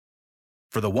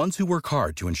For the ones who work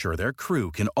hard to ensure their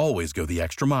crew can always go the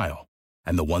extra mile,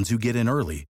 and the ones who get in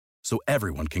early so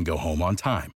everyone can go home on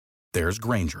time, there's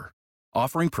Grainger,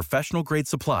 offering professional-grade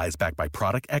supplies backed by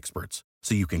product experts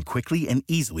so you can quickly and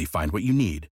easily find what you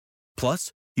need.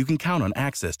 Plus, you can count on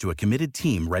access to a committed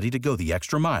team ready to go the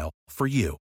extra mile for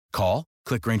you. Call,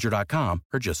 click Grainger.com,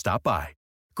 or just stop by.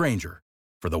 Grainger,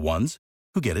 for the ones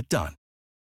who get it done.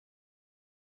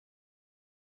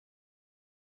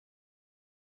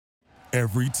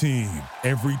 Every team,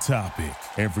 every topic,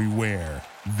 everywhere.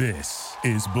 This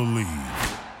is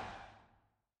Believe.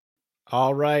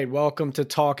 All right, welcome to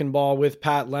Talking Ball with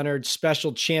Pat Leonard,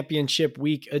 special championship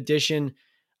week edition.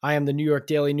 I am the New York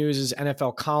Daily News'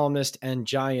 NFL columnist and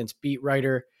Giants beat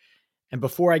writer. And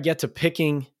before I get to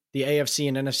picking the AFC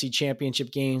and NFC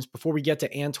championship games, before we get to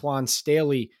Antwan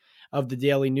Staley of the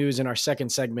Daily News in our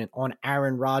second segment on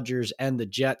Aaron Rodgers and the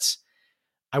Jets,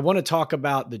 I want to talk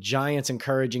about the Giants'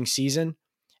 encouraging season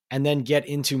and then get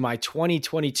into my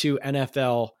 2022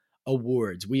 NFL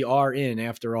awards. We are in,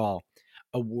 after all,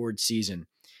 award season.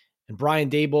 And Brian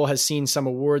Daboll has seen some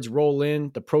awards roll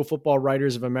in. The Pro Football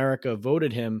Writers of America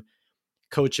voted him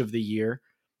Coach of the Year.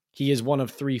 He is one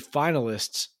of 3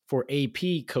 finalists for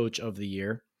AP Coach of the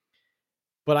Year.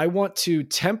 But I want to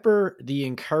temper the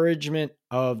encouragement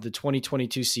of the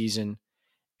 2022 season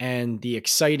and the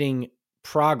exciting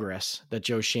progress that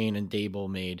Joe Schoen and Daboll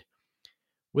made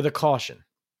with a caution.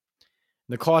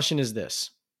 The caution is this.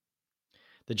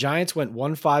 The Giants went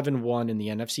 1-5-1 in the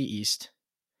NFC East,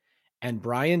 and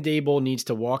Brian Daboll needs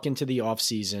to walk into the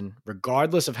offseason,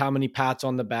 regardless of how many pats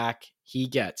on the back he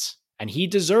gets, and he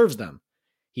deserves them.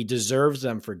 He deserves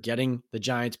them for getting the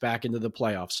Giants back into the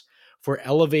playoffs, for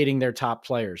elevating their top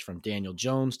players from Daniel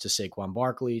Jones to Saquon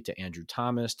Barkley to Andrew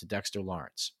Thomas to Dexter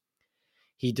Lawrence.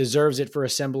 He deserves it for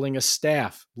assembling a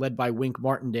staff led by Wink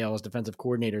Martindale as defensive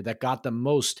coordinator that got the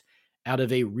most out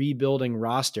of a rebuilding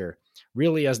roster,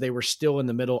 really as they were still in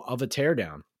the middle of a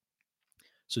teardown.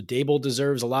 So Daboll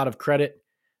deserves a lot of credit.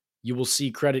 You will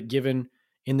see credit given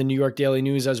in the New York Daily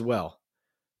News as well.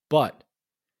 But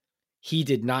he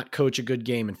did not coach a good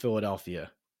game in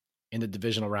Philadelphia in the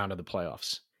divisional round of the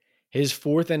playoffs. His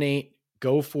 4th and 8,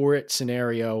 go for it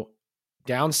scenario,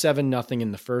 down 7-0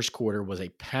 in the first quarter, was a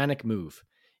panic move.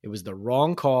 It was the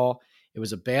wrong call. It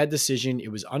was a bad decision.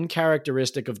 It was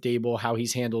uncharacteristic of Daboll, how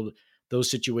he's handled those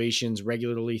situations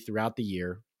regularly throughout the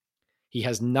year. He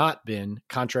has not been,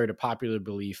 contrary to popular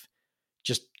belief,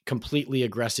 just completely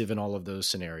aggressive in all of those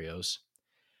scenarios.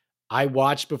 I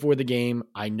watched before the game.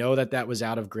 I know that was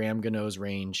out of Graham Gano's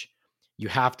range. You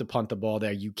have to punt the ball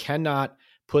there. You cannot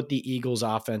put the Eagles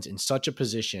offense in such a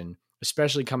position,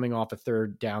 especially coming off a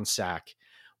 3rd down sack,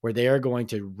 where they are going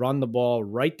to run the ball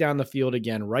right down the field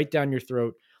again, right down your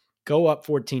throat, go up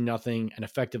 14-0, and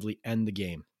effectively end the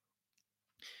game.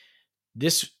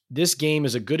 This game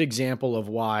is a good example of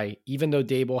why, even though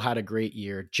Daboll had a great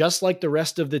year, just like the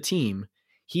rest of the team,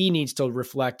 he needs to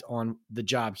reflect on the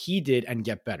job he did and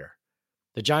get better.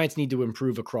 The Giants need to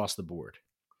improve across the board.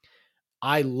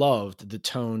 I loved the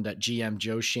tone that GM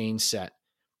Joe Schoen set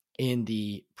in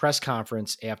the press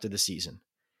conference after the season.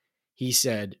 He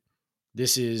said,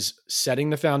 this is setting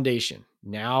the foundation.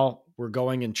 Now we're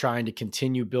going and trying to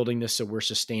continue building this so we're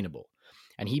sustainable.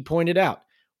 And he pointed out,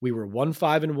 we were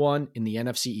 1-5-1 in the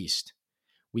NFC East.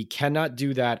 We cannot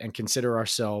do that and consider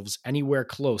ourselves anywhere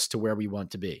close to where we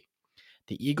want to be.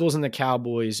 The Eagles and the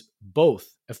Cowboys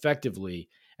both effectively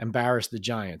embarrassed the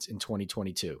Giants in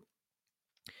 2022.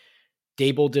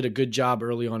 Daboll did a good job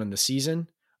early on in the season.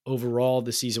 Overall,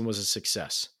 the season was a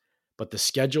success. But the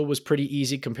schedule was pretty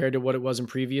easy compared to what it was in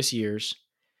previous years.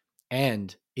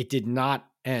 And it did not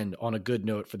end on a good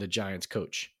note for the Giants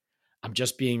coach. I'm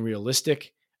just being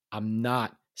realistic. I'm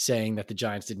not saying that the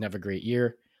Giants didn't have a great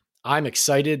year. I'm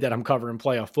excited that I'm covering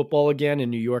playoff football again in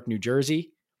New York, New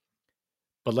Jersey.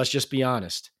 But let's just be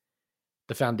honest.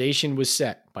 The foundation was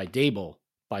set by Daboll,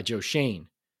 by Joe Schoen.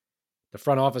 The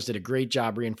front office did a great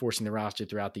job reinforcing the roster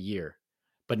throughout the year.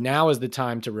 But now is the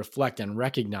time to reflect and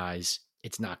recognize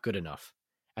it's not good enough.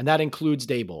 And that includes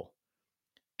Daboll.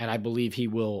 And I believe he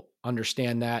will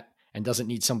understand that and doesn't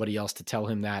need somebody else to tell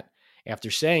him that after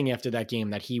saying after that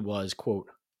game that he was, quote,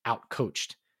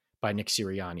 out-coached by Nick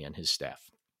Sirianni and his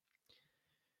staff.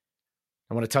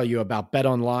 I want to tell you about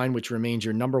BetOnline, which remains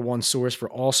your number one source for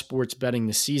all sports betting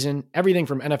this season. Everything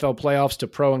from NFL playoffs to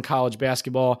pro and college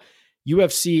basketball,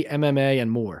 UFC, MMA, and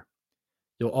more.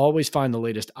 You'll always find the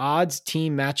latest odds,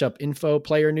 team matchup info,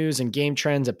 player news, and game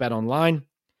trends at BetOnline.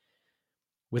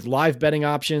 With live betting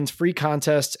options, free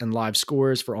contests, and live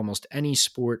scores for almost any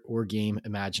sport or game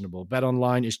imaginable.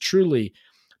 BetOnline is truly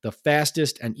the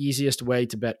fastest and easiest way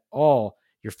to bet all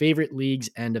your favorite leagues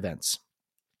and events.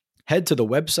 Head to the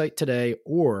website today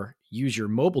or use your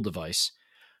mobile device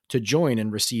to join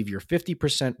and receive your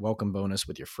 50% welcome bonus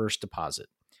with your first deposit.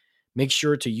 Make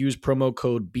sure to use promo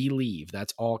code BELIEVE,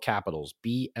 that's all capitals,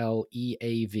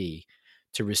 BLEAV,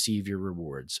 to receive your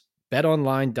rewards.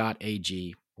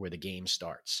 BetOnline.ag, where the game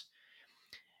starts.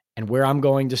 And where I'm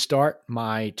going to start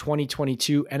my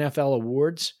 2022 NFL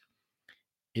awards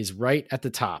is right at the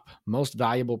top, most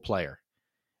valuable player.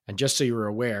 And just so you're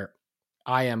aware,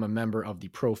 I am a member of the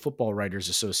Pro Football Writers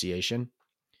Association.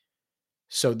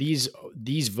 So these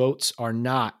votes are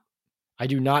not, I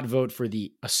do not vote for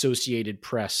the Associated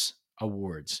Press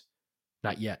awards.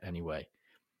 Not yet, anyway.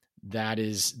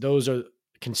 Those are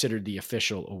considered the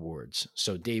official awards.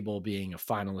 So Dable being a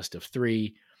finalist of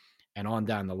 3 and on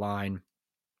down the line.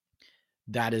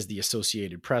 That is the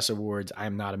Associated Press awards. I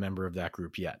am not a member of that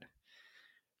group yet.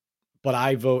 But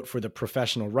I vote for the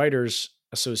Professional Writers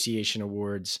Association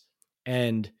awards.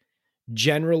 And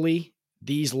generally,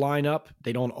 these line up.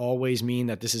 They don't always mean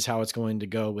that this is how it's going to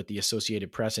go with the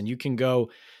Associated Press. And you can go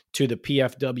to the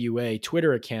PFWA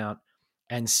Twitter account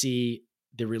and see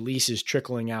the releases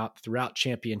trickling out throughout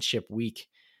championship week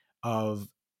of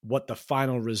what the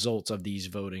final results of these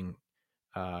voting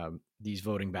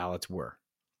ballots were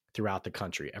throughout the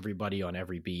country. Everybody on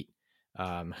every beat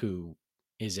who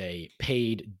is a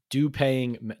paid dues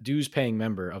paying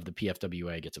member of the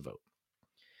PFWA gets a vote.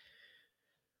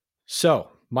 So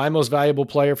my most valuable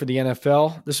player for the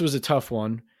NFL, this was a tough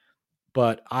one,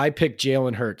 but I picked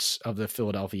Jalen Hurts of the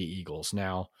Philadelphia Eagles.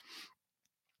 Now,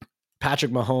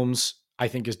 Patrick Mahomes, I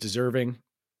think, is deserving.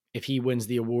 If he wins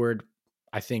the award,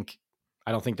 I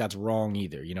don't think that's wrong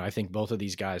either. I think both of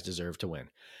these guys deserve to win.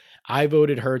 I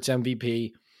voted Hurts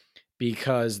MVP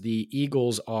because the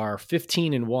Eagles are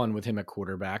 15-1 with him at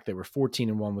quarterback. They were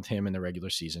 14-1 with him in the regular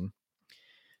season.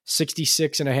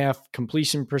 66.5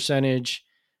 completion percentage,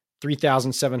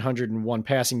 3,701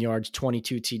 passing yards,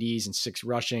 22 TDs and 6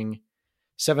 rushing,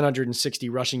 760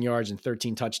 rushing yards and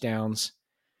 13 touchdowns.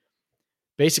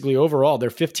 Basically, overall, they're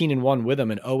 15-1 with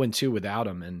him and 0-2 without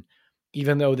him. And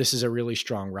even though this is a really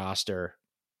strong roster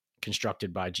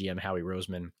constructed by GM Howie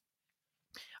Roseman,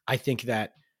 I think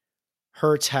that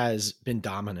Hurts has been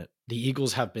dominant. The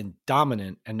Eagles have been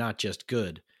dominant and not just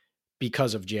good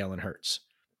because of Jalen Hurts.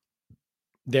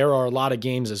 There are a lot of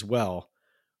games as well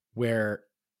where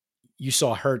you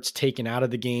saw Hurts taken out of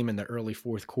the game in the early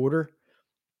fourth quarter,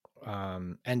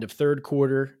 end of third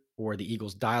quarter, or the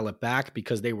Eagles dial it back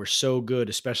because they were so good,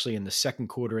 especially in the second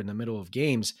quarter in the middle of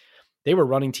games. They were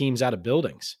running teams out of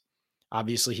buildings.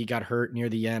 Obviously, he got hurt near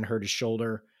the end, hurt his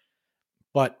shoulder.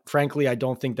 But frankly, I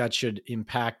don't think that should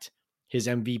impact his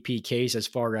MVP case as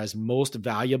far as most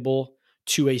valuable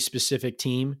to a specific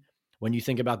team. When you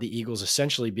think about the Eagles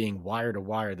essentially being wire to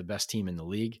wire the best team in the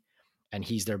league, and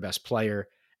he's their best player,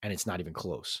 and it's not even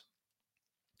close.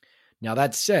 Now,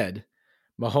 that said,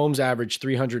 Mahomes averaged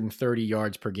 330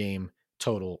 yards per game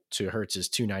total to Hurts's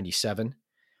 297.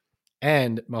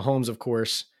 And Mahomes, of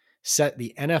course, set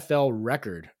the NFL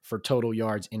record for total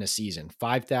yards in a season,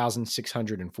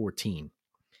 5,614.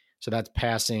 So that's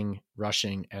passing,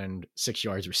 rushing, and 6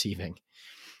 yards receiving.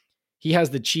 He has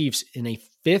the Chiefs in a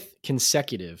 5th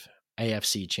consecutive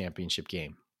AFC championship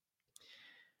game.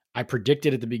 I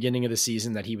predicted at the beginning of the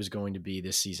season that he was going to be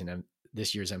this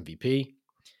year's MVP.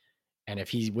 And if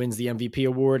he wins the MVP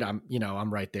award,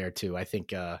 I'm right there too. I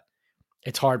think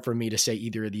it's hard for me to say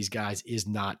either of these guys is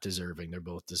not deserving. They're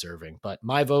both deserving. But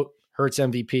my vote, Hurts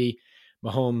MVP,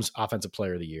 Mahomes Offensive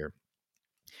Player of the Year.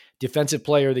 Defensive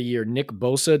Player of the Year, Nick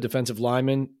Bosa, defensive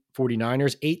lineman,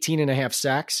 49ers, 18.5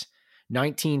 sacks,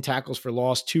 19 tackles for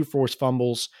loss, 2 forced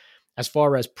fumbles. As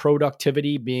far as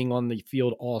productivity, being on the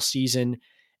field all season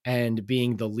and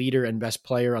being the leader and best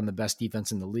player on the best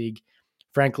defense in the league,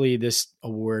 frankly, this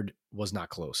award was not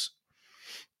close.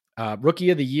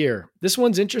 Rookie of the Year. This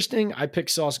one's interesting. I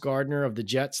picked Sauce Gardner of the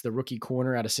Jets, the rookie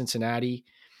corner out of Cincinnati.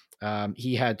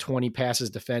 He had 20 passes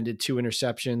defended, 2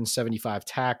 interceptions, 75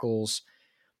 tackles.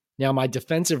 Now, my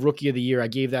defensive rookie of the year, I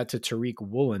gave that to Tariq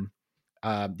Woolen,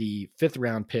 the 5th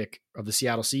round pick of the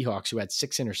Seattle Seahawks, who had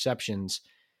 6 interceptions.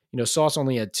 Sauce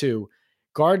only had 2.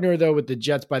 Gardner, though, with the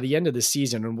Jets by the end of the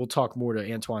season, and we'll talk more to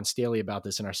Antwan Staley about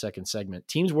this in our second segment,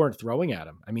 teams weren't throwing at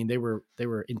him. I mean, they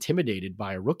were intimidated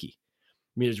by a rookie.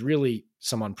 I mean, there's really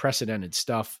some unprecedented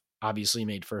stuff. Obviously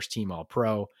made first team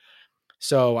All-Pro.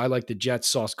 So I like the Jets,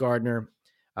 Sauce Gardner.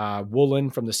 Woolen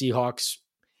from the Seahawks.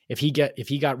 If he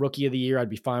got rookie of the year, I'd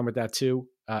be fine with that too.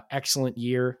 Excellent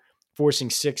year, forcing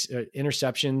 6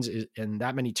 interceptions and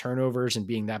that many turnovers and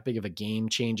being that big of a game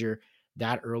changer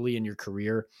that early in your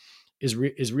career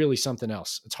is really something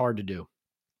else. It's hard to do.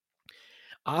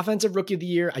 Offensive rookie of the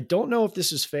year. I don't know if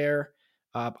this is fair.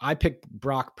 I picked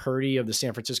Brock Purdy of the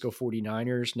San Francisco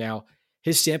 49ers. Now,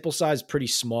 his sample size is pretty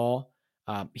small.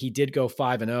 He did go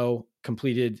 5-0,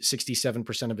 completed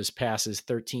 67% of his passes,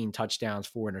 13 touchdowns,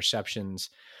 4 interceptions.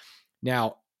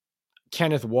 Now,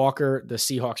 Kenneth Walker, the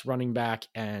Seahawks running back,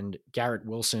 and Garrett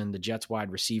Wilson, the Jets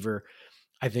wide receiver,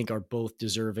 I think are both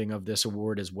deserving of this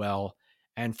award as well.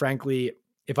 And frankly,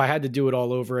 if I had to do it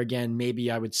all over again,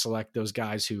 maybe I would select those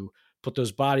guys who put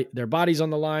their bodies on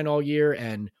the line all year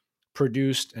and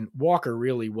produced. And Walker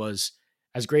really was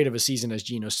as great of a season as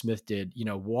Geno Smith did.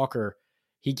 Walker,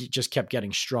 he just kept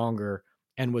getting stronger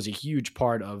and was a huge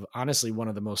part of, honestly, one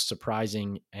of the most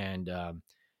surprising and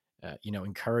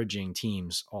encouraging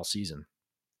teams all season.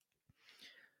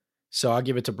 So I'll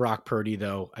give it to Brock Purdy,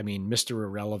 though. I mean, Mr.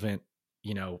 Irrelevant,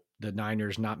 the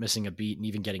Niners not missing a beat and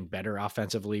even getting better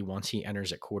offensively once he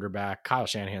enters at quarterback. Kyle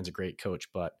Shanahan's a great coach,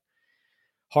 but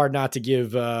hard not to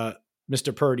give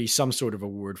Mr. Purdy some sort of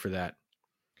award for that.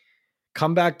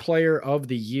 Comeback player of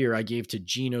the year I gave to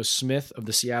Geno Smith of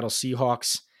the Seattle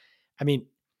Seahawks. I mean,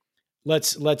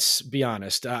 let's be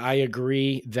honest. I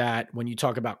agree that when you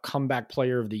talk about comeback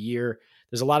player of the year,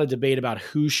 there's a lot of debate about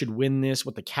who should win this,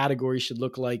 what the category should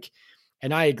look like.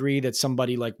 And I agree that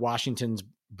somebody like Washington's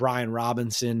Brian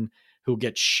Robinson, who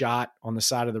gets shot on the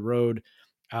side of the road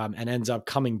and ends up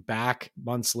coming back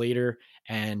months later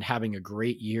and having a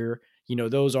great year,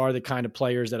 those are the kind of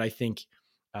players that I think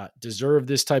deserve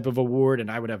this type of award.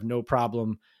 And I would have no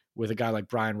problem with a guy like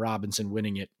Brian Robinson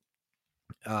winning it.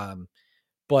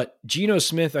 But Geno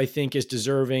Smith, I think, is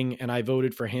deserving, and I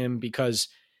voted for him because,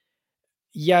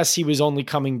 yes, he was only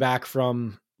coming back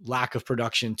from lack of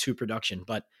production to production.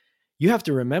 But you have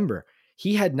to remember,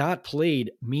 he had not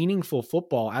played meaningful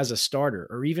football as a starter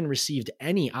or even received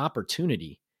any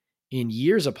opportunity in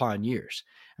years upon years.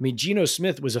 I mean, Geno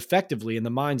Smith was effectively, in the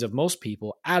minds of most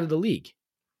people, out of the league.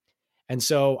 And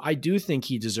so I do think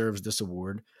he deserves this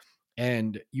award.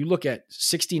 And you look at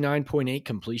 69.8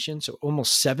 completion, so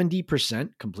almost 70%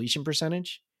 completion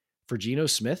percentage for Geno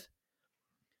Smith,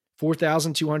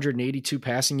 4,282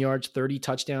 passing yards, 30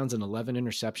 touchdowns, and 11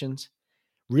 interceptions.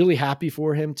 Really happy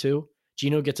for him, too.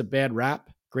 Geno gets a bad rap,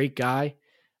 great guy,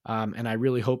 and I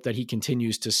really hope that he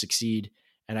continues to succeed,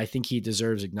 and I think he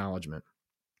deserves acknowledgement.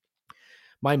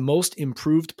 My most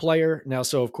improved player, now,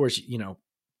 so of course,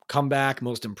 comeback,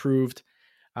 most improved.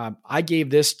 I gave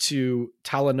this to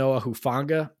Talanoa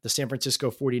Hufanga, the San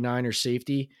Francisco 49ers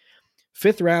safety,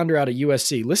 5th rounder out of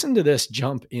USC. Listen to this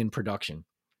jump in production.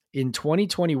 In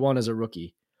 2021 as a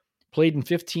rookie, played in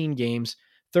 15 games,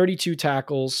 32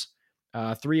 tackles,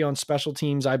 3 on special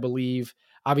teams, I believe.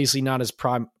 Obviously not as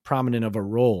prominent of a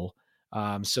role,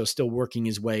 so still working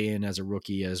his way in as a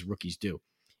rookie as rookies do.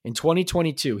 In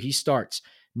 2022, he starts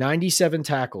 97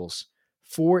 tackles,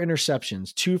 4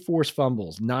 interceptions, 2 forced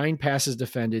fumbles, 9 passes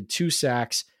defended, 2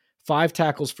 sacks, 5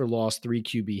 tackles for loss, 3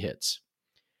 QB hits.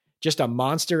 Just a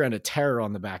monster and a terror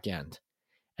on the back end.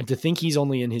 And to think he's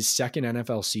only in his 2nd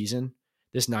NFL season,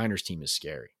 this Niners team is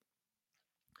scary.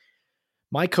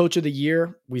 My coach of the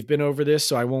year, we've been over this,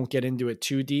 so I won't get into it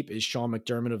too deep, is Sean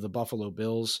McDermott of the Buffalo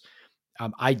Bills.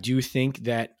 I do think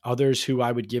that others who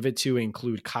I would give it to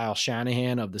include Kyle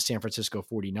Shanahan of the San Francisco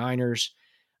 49ers,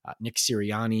 Nick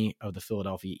Sirianni of the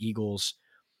Philadelphia Eagles.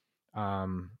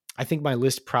 I think my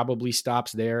list probably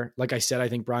stops there. Like I said, I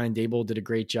think Brian Daboll did a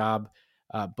great job,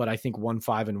 but I think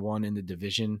 1-5-1 in the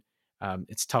division.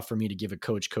 It's tough for me to give a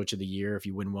coach of the year if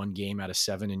you win 1 game out of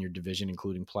 7 in your division,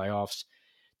 including playoffs.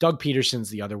 Doug Peterson's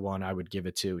the other one I would give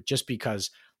it to, just because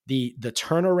the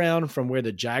turnaround from where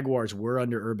the Jaguars were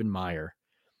under Urban Meyer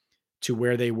to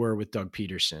where they were with Doug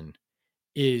Peterson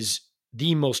is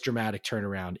the most dramatic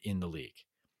turnaround in the league.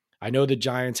 I know the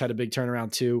Giants had a big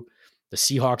turnaround too. The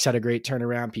Seahawks had a great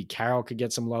turnaround. Pete Carroll could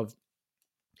get some love.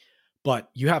 But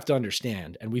you have to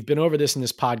understand, and we've been over this in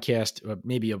this podcast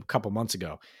maybe a couple months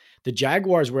ago, the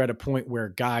Jaguars were at a point where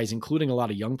guys, including a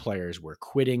lot of young players, were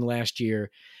quitting last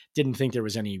year, didn't think there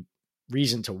was any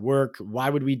reason to work. Why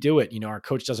would we do it? Our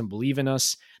coach doesn't believe in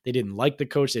us. They didn't like the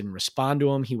coach. They didn't respond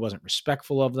to him. He wasn't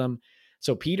respectful of them.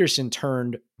 So Peterson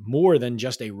turned more than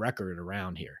just a record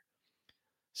around here.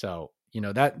 So,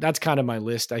 that's kind of my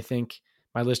list. I think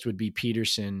my list would be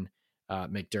Peterson,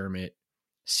 McDermott,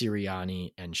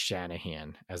 Sirianni, and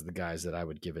Shanahan as the guys that I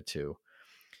would give it to.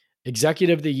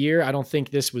 Executive of the year, I don't think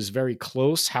this was very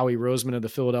close. Howie Roseman of the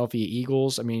Philadelphia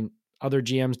Eagles. I mean, other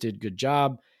GMs did a good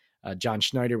job. John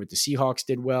Schneider with the Seahawks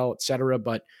did well, etc.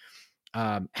 But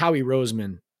Howie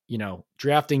Roseman,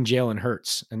 drafting Jalen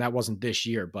Hurts, and that wasn't this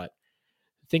year, but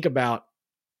think about,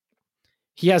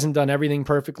 he hasn't done everything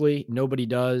perfectly. Nobody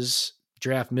does.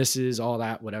 Draft misses, all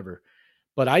that, whatever.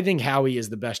 But I think Howie is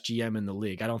the best GM in the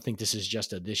league. I don't think this is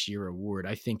just a this year award.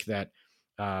 I think that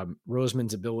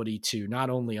Roseman's ability to not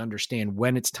only understand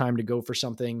when it's time to go for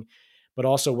something, but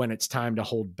also when it's time to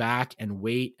hold back and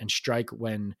wait and strike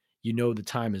when you know the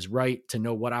time is right, to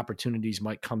know what opportunities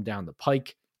might come down the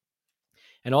pike.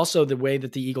 And also the way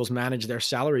that the Eagles manage their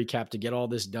salary cap to get all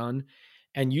this done.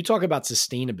 And you talk about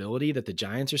sustainability that the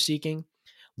Giants are seeking.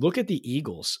 Look at the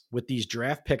Eagles with these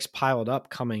draft picks piled up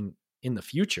coming in the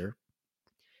future,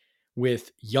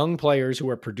 with young players who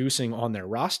are producing on their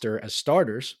roster as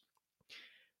starters,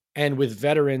 and with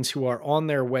veterans who are on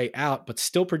their way out, but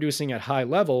still producing at high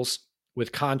levels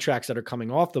with contracts that are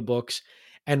coming off the books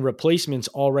and replacements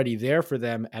already there for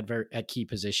them at key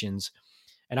positions.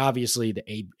 And obviously the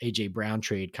A.J. Brown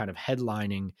trade kind of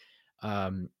headlining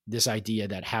this idea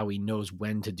that Howie knows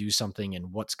when to do something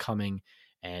and what's coming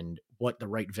and what the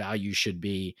right value should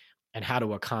be and how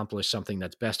to accomplish something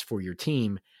that's best for your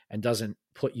team and doesn't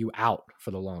put you out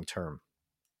for the long term.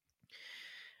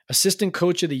 Assistant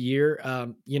coach of the year,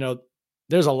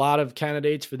 there's a lot of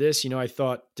candidates for this. I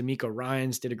thought D'Amico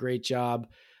Ryans did a great job.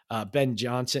 Ben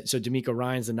Johnson. So D'Amico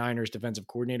Ryans, the Niners defensive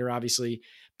coordinator, obviously.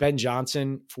 Ben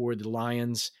Johnson for the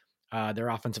Lions, their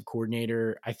offensive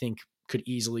coordinator, I think could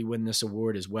easily win this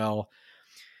award as well.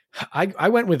 I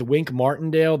went with Wink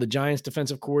Martindale, the Giants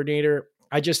defensive coordinator.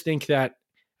 I just think that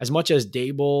as much as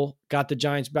Dable got the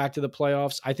Giants back to the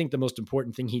playoffs, I think the most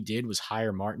important thing he did was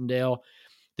hire Martindale.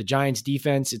 The Giants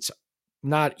defense, it's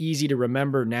not easy to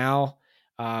remember now,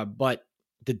 but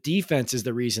the defense is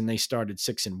the reason they started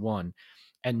 6-1.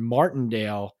 And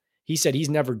Martindale, he said he's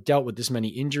never dealt with this many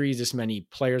injuries, this many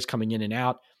players coming in and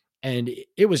out. And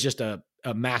it was just a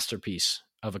masterpiece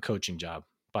of a coaching job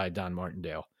by Don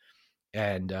Martindale.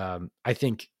 And I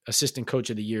think assistant coach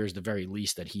of the year is the very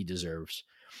least that he deserves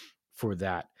for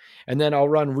that. And then I'll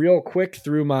run real quick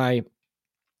through my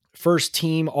first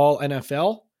team all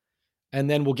NFL, and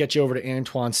then we'll get you over to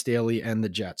Antwan Staley and the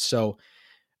Jets. So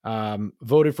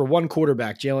voted for one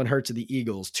quarterback, Jalen Hurts of the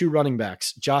Eagles, two running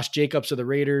backs, Josh Jacobs of the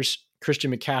Raiders,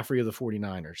 Christian McCaffrey of the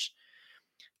 49ers.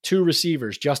 Two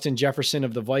receivers, Justin Jefferson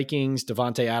of the Vikings,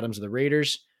 Devontae Adams of the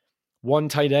Raiders. One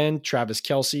tight end, Travis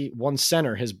Kelce. One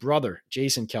center, his brother,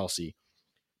 Jason Kelce.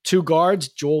 Two guards,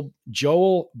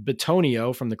 Joel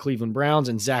Bitonio from the Cleveland Browns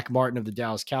and Zach Martin of the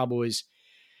Dallas Cowboys.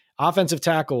 Offensive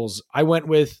tackles, I went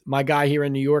with my guy here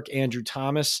in New York, Andrew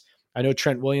Thomas. I know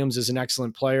Trent Williams is an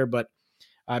excellent player, but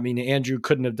I mean, Andrew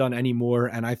couldn't have done any more,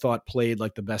 and I thought played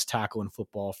like the best tackle in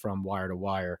football from wire to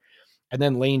wire. And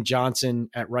then Lane Johnson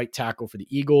at right tackle for the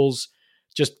Eagles,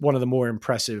 just one of the more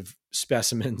impressive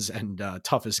specimens and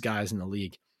toughest guys in the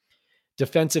league.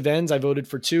 Defensive ends, I voted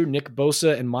for two, Nick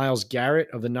Bosa and Myles Garrett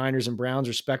of the Niners and Browns,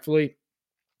 respectfully.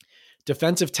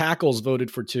 Defensive tackles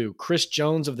voted for two, Chris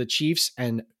Jones of the Chiefs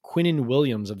and Quinnen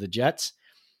Williams of the Jets.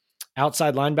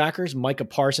 Outside linebackers, Micah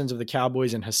Parsons of the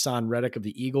Cowboys and Hassan Reddick of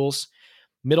the Eagles.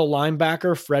 Middle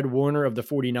linebacker, Fred Warner of the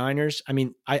 49ers. I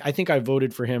mean, I think I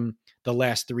voted for him the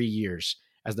last 3 years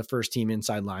as the first team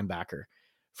inside linebacker.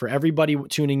 For everybody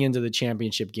tuning into the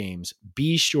championship games,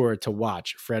 be sure to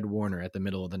watch Fred Warner at the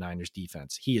middle of the Niners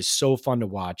defense. He is so fun to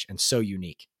watch and so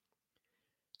unique.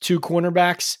 Two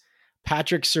cornerbacks,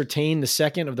 Patrick Surtain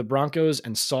II of the Broncos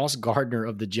and Sauce Gardner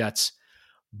of the Jets.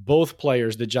 Both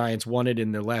players the Giants wanted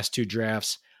in their last two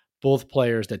drafts. Both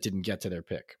players that didn't get to their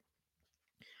pick.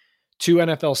 Two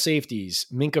NFL safeties,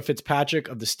 Minkah Fitzpatrick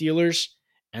of the Steelers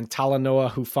and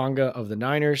Talanoa Hufanga of the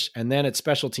Niners. And then at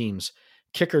special teams,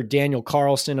 kicker Daniel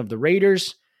Carlson of the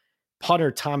Raiders,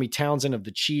 punter Tommy Townsend of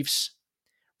the Chiefs,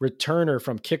 returner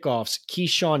from kickoffs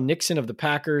Keyshawn Nixon of the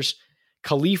Packers,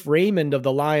 Khalif Raymond of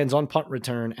the Lions on punt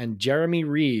return, and Jeremy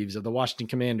Reeves of the Washington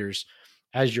Commanders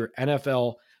as your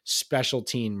NFL special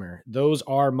teamer. Those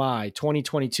are my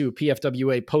 2022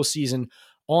 PFWA postseason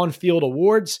on-field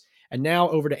awards. And now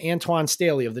over to Antwan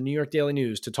Staley of the New York Daily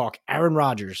News to talk Aaron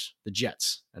Rodgers, the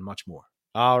Jets, and much more.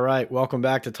 All right, welcome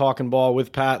back to Talking Ball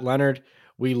with Pat Leonard.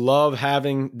 We love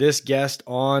having this guest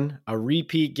on, a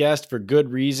repeat guest for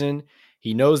good reason.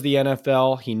 He knows the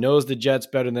NFL. He knows the Jets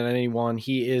better than anyone.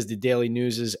 He is the Daily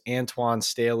News' Antwan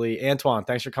Staley. Antwan,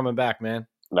 thanks for coming back, man.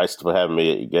 Nice to have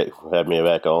me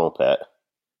back on, Pat.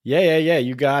 Yeah.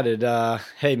 You got it.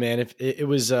 Hey, man, it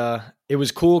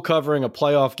was cool covering a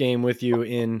playoff game with you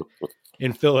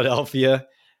in Philadelphia.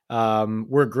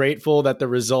 We're grateful that the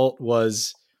result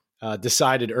was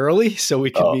decided early so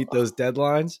we could meet those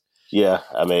deadlines. Yeah,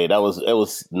 I mean, it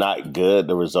was not good,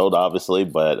 the result, obviously,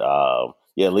 but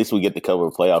at least we get to cover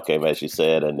a playoff game, as you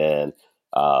said, and then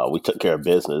we took care of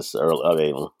business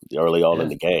early on in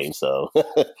the game. So,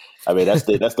 I mean, that's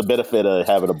the benefit of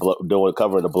having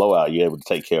covering a blowout. You're able to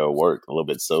take care of work a little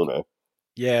bit sooner.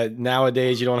 Yeah,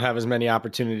 nowadays you don't have as many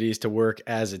opportunities to work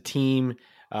as a team.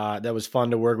 That was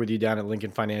fun to work with you down at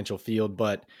Lincoln Financial Field,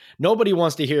 but nobody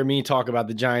wants to hear me talk about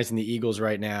the Giants and the Eagles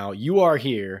right now. You are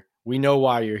here. We know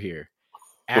why you're here.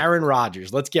 Aaron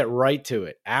Rodgers. Let's get right to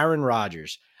it. Aaron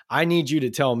Rodgers. I need you to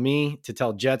tell me, to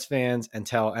tell Jets fans, and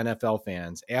tell NFL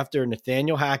fans, after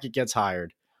Nathaniel Hackett gets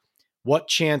hired, what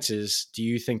chances do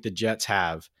you think the Jets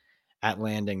have at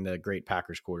landing the great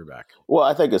Packers quarterback? Well,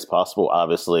 I think it's possible.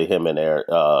 Obviously, him and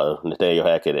Nathaniel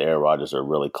Hackett and Aaron Rodgers are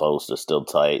really close. They're still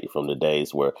tight from the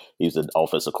days where he was an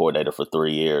offensive coordinator for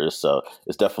 3 years. So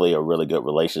it's definitely a really good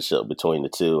relationship between the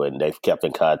two, and they've kept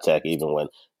in contact even when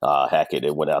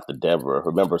Hackett went out to Denver.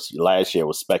 Remember, last year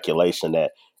was speculation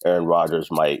that Aaron Rodgers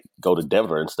might go to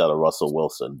Denver instead of Russell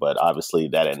Wilson, but obviously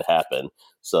that didn't happen.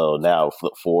 So now,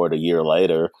 flip forward a year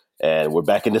later, and we're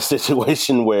back in the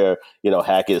situation where,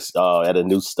 Hackett's at a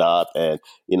new stop, and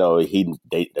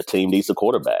the team needs a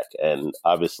quarterback. And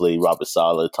obviously Robert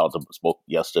Saleh spoke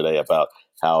yesterday about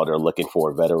how they're looking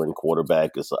for a veteran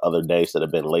quarterback. There's other names that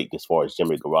have been linked as far as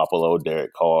Jimmy Garoppolo,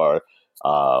 Derek Carr,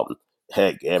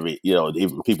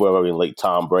 even people have already linked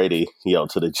Tom Brady,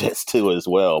 to the Jets too as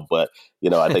well. But,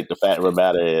 I think the fact of the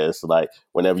matter is, like,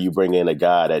 whenever you bring in a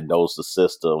guy that knows the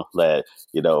system that,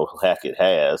 Hackett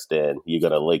has, then you're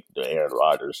going to link to Aaron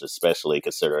Rodgers, especially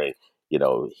considering,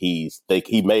 he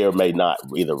may or may not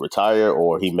either retire,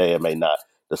 or he may or may not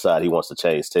decide he wants to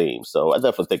change teams. So I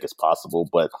definitely think it's possible,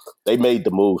 but they made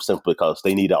the move simply because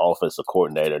they need an offensive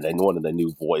coordinator, and they wanted a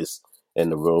new voice in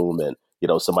the room, and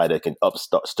somebody that can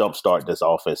jumpstart this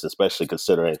offense, especially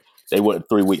considering they went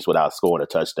 3 weeks without scoring a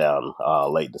touchdown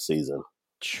late in the season.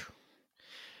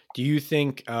 Do you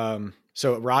think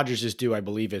so? Rodgers is due, I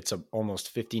believe it's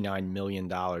almost $59 million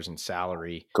in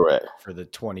salary, correct, for the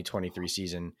 2023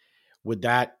 season. Would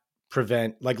that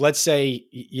prevent, like, let's say,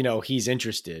 he's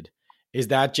interested. Is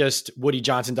that just Woody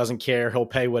Johnson doesn't care, he'll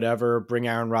pay whatever, bring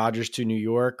Aaron Rodgers to New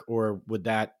York, or would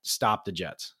that stop the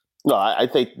Jets? No, I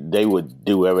think they would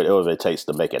do whatever it takes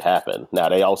to make it happen. Now,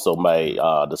 they also may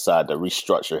decide to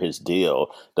restructure his deal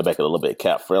to make it a little bit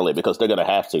cap friendly, because they're going to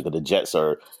have to, because the Jets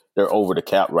they're over the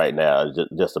cap right now,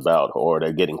 just about, or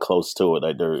they're getting close to it.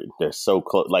 Like they're so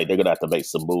close, like they're going to have to make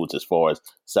some moves as far as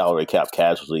salary cap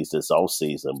casualties this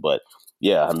offseason. But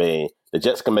yeah, I mean, the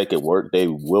Jets can make it work. They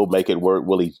will make it work.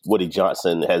 Woody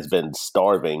Johnson has been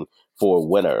starving for a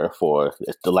winner for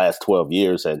the last 12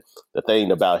 years. And the thing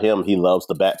about him, he loves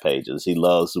the back pages. He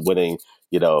loves winning,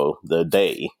 the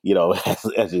day,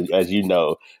 as you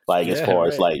know, like, as far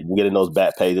as like getting those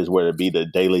back pages, whether it be the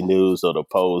Daily News or the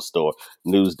Post or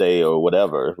Newsday or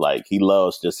whatever. Like, he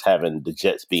loves just having the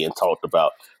Jets being talked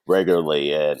about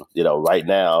regularly. And, right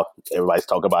now, everybody's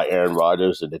talking about Aaron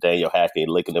Rodgers and Nathaniel Hackett,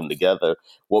 linking them together.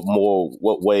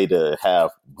 What way to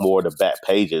have more of the back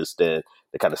pages than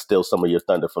to kind of steal some of your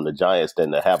thunder from the Giants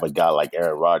than to have a guy like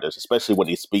Aaron Rodgers, especially when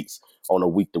he speaks on a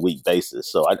week-to-week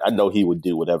basis. So I know he would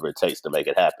do whatever it takes to make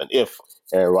it happen if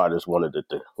Aaron Rodgers wanted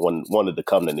to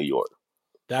come to New York.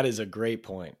 That is a great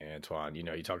point, Antwan.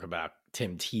 You talk about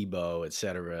Tim Tebow, et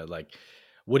cetera. Like,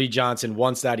 Woody Johnson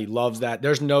wants that. He loves that.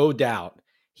 There's no doubt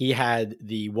he had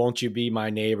the "Won't You Be My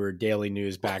Neighbor" Daily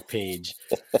News back page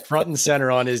front and center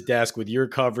on his desk with your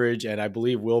coverage. And I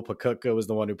believe Will Pakutka was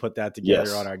the one who put that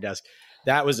together on our desk.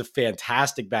 That was a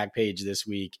fantastic back page this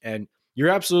week. And you're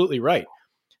absolutely right.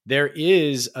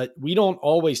 We don't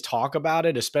always talk about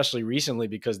it, especially recently,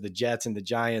 because the Jets and the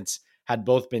Giants had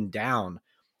both been down.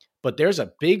 But there's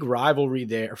a big rivalry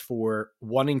there for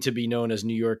wanting to be known as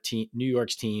New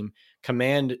York's team,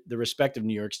 command the respect of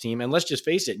New York's team. And let's just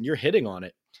face it, and you're hitting on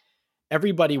it.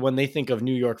 Everybody, when they think of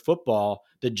New York football,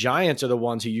 the Giants are the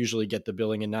ones who usually get the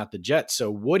billing and not the Jets. So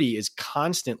Woody is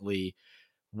constantly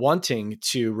wanting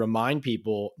to remind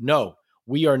people, no,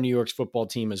 we are New York's football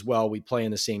team as well. We play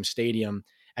in the same stadium.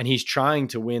 And he's trying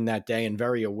to win that day and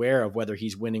very aware of whether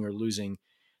he's winning or losing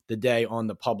the day on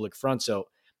the public front. So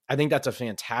I think that's a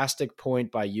fantastic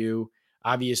point by you.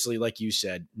 Obviously, like you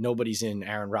said, nobody's in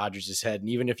Aaron Rodgers' head. And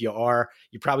even if you are,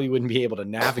 you probably wouldn't be able to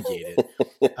navigate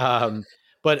it.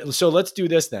 But so let's do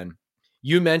this then.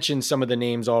 You mentioned some of the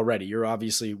names already. You're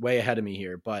obviously way ahead of me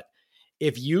here. But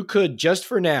if you could, just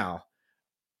for now,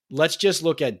 let's just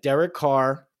look at Derek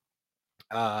Carr,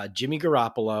 Jimmy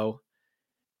Garoppolo,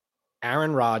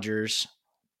 Aaron Rodgers,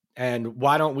 and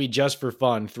why don't we, just for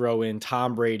fun, throw in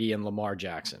Tom Brady and Lamar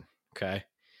Jackson, okay?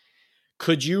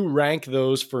 Could you rank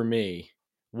those for me,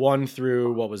 1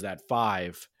 through,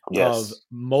 5, Yes. of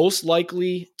most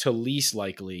likely to least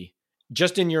likely,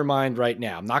 just in your mind right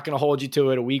now? I'm not going to hold you to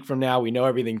it a week from now. We know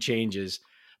everything changes,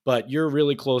 but you're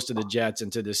really close to the Jets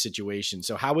and to this situation.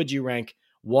 So how would you rank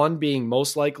 1 being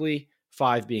most likely,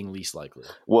 5 being least likely.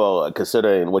 Well,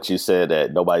 considering what you said,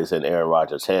 that nobody's in Aaron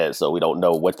Rodgers' head, so we don't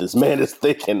know what this man is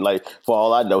thinking. Like, for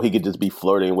all I know, he could just be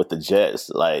flirting with the Jets,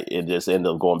 like, and just end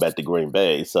up going back to Green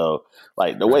Bay. So,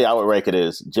 like, the way I would rank it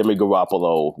is Jimmy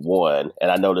Garoppolo 1,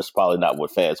 and I know this is probably not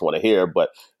what fans want to hear, but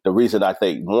the reason I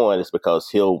think 1 is because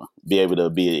he'll be able to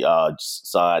be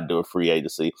signed during free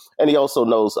agency, and he also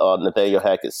knows Nathaniel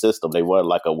Hackett's system. They run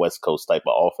like a West Coast type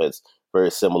of offense, very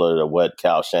similar to what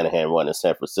Kyle Shanahan run in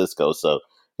San Francisco. So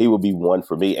he would be 1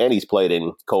 for me. And he's played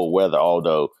in cold weather,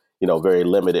 although, very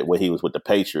limited when he was with the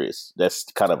Patriots. That's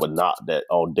kind of a knock that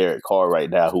on Derek Carr right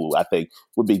now, who I think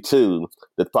would be 2.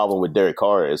 The problem with Derek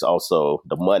Carr is also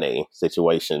the money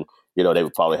situation. They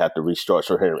would probably have to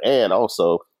restructure him. And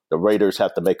also the Raiders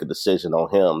have to make a decision on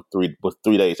him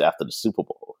 3 days after the Super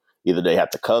Bowl. Either they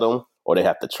have to cut him or they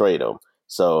have to trade him.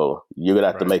 So you're going to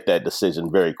have to make that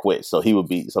decision very quick. So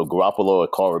Garoppolo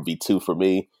and Carr would be 2 for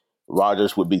me.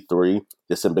 Rodgers would be 3,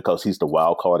 just because he's the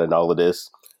wild card in all of this.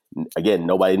 Again,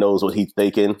 nobody knows what he's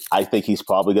thinking. I think he's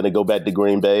probably going to go back to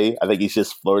Green Bay. I think he's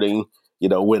just flirting,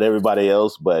 with everybody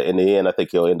else. But in the end, I think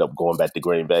he'll end up going back to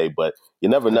Green Bay. But you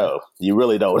never know. You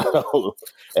really don't know.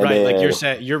 Like you're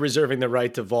saying, you're reserving the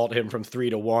right to vault him from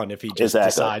 3 to 1 if he just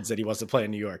decides that he wants to play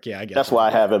in New York. Yeah, I get that's why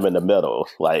I have him in the middle,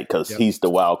 because he's the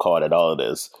wild card in all of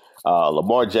this.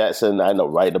 Lamar Jackson, I know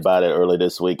writing about it early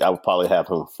this week, I would probably have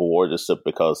him 4 just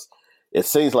because it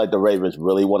seems like the Ravens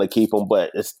really want to keep him,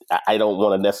 but I don't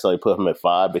want to necessarily put him at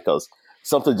 5 because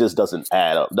something just doesn't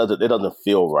add up. It doesn't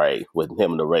feel right with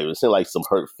him and the Ravens. It seems like some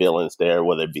hurt feelings there,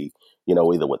 whether it be,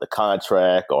 either with the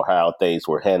contract or how things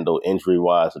were handled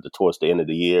injury-wise towards the end of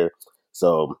the year.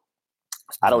 So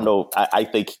I don't know. I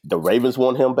think the Ravens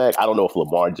want him back. I don't know if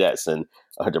Lamar Jackson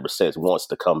 100% wants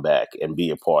to come back and be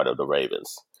a part of the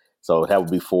Ravens. So that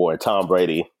would be 4. Tom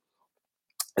Brady.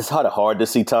 It's hard to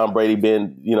see Tom Brady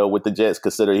being, with the Jets,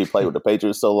 considering he played with the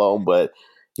Patriots so long, but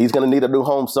he's going to need a new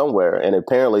home somewhere. And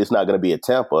apparently it's not going to be at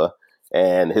Tampa.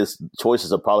 And his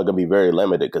choices are probably going to be very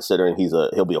limited, considering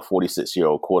he'll be a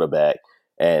 46-year-old quarterback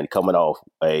and coming off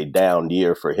a down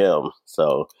year for him.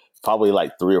 So probably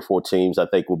like 3 or 4 teams, I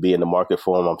think, will be in the market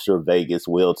for him. I'm sure Vegas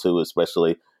will too,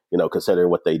 especially, considering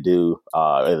what they do.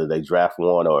 Either they draft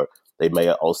one or they may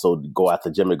also go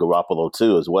after Jimmy Garoppolo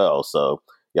too as well. So,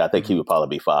 yeah, I think he would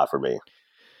probably be 5 for me.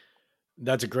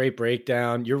 That's a great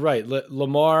breakdown. You're right.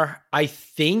 Lamar, I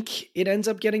think it ends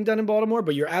up getting done in Baltimore,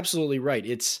 but you're absolutely right.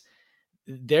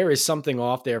 There is something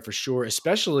off there for sure,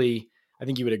 especially, I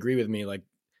think you would agree with me, like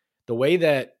the way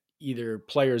that either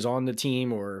players on the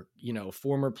team or,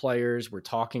 former players were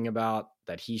talking about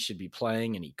that he should be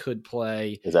playing and he could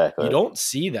play. Exactly. You don't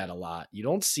see that a lot. You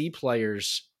don't see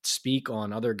players speak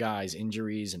on other guys'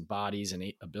 injuries and bodies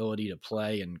and ability to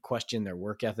play and question their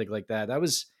work ethic like that. That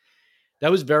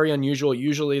was very unusual.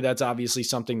 Usually that's obviously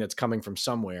something that's coming from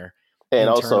somewhere. And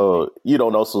also, you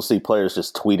don't also see players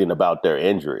just tweeting about their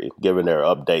injury, giving their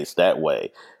updates that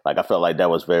way. Like, I felt like that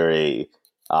was very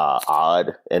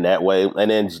odd in that way. And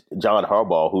then John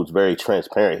Harbaugh, who's very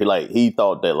transparent, he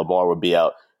thought that Lamar would be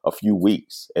out a few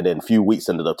weeks, and then a few weeks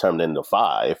ended up turning into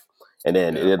 5. And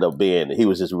then it ended up being, he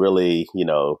was just really,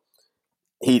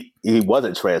 he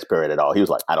wasn't transparent at all. He was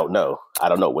like, I don't know.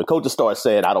 When coaches start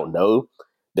saying, I don't know,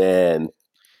 then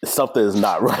something is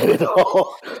not right at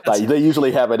all. Like, they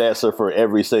usually have an answer for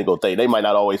every single thing. They might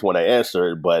not always want to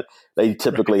answer it, but they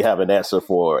typically have an answer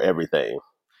for everything.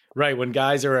 Right. When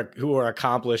guys who are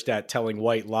accomplished at telling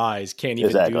white lies can't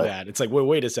even do that. It's like,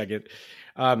 wait a second.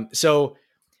 So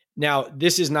now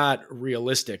this is not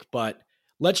realistic, but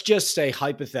let's just say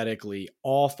hypothetically,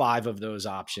 all 5 of those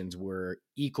options were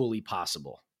equally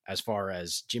possible as far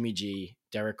as Jimmy G,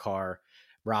 Derek Carr,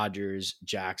 Rodgers,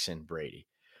 Jackson, Brady.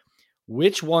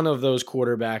 Which one of those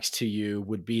quarterbacks to you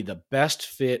would be the best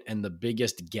fit and the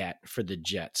biggest get for the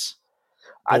Jets?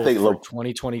 I think for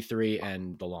 2023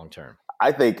 and the long term.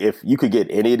 I think if you could get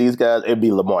any of these guys, it'd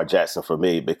be Lamar Jackson for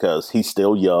me, because he's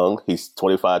still young. He's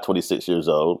 25, 26 years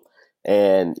old.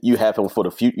 And you have him for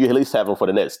you at least have him for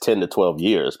the next 10 to 12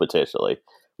 years, potentially.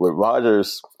 With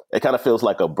Rodgers, it kind of feels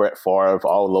like a Brett Favre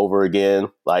all over again.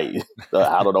 Like,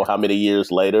 I don't know how many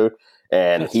years later.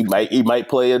 And he might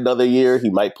play another year. He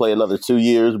might play another 2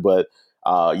 years. But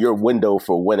your window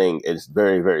for winning is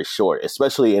very, very short,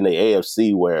 especially in the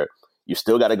AFC, where you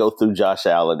still got to go through Josh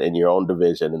Allen in your own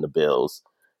division in the Bills.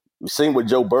 We've seen what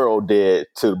Joe Burrow did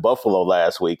to Buffalo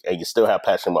last week, and you still have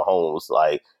Patrick Mahomes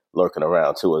lurking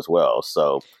around too as well.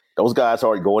 So those guys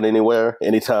aren't going anywhere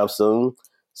anytime soon.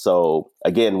 So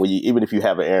again, even if you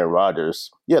have an Aaron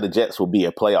Rodgers, the Jets will be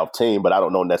a playoff team, but I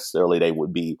don't know necessarily they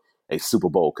would be a Super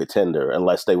Bowl contender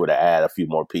unless they were to add a few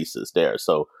more pieces there.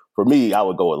 So for me, I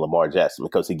would go with Lamar Jackson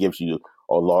because he gives you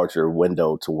or larger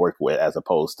window to work with as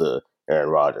opposed to Aaron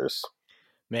Rodgers.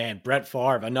 Man, Brett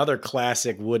Favre, another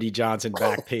classic Woody Johnson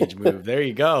back page move. There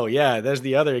you go. Yeah, there's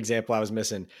the other example I was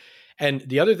missing. And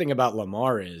the other thing about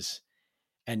Lamar is,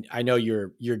 and I know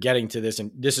you're getting to this,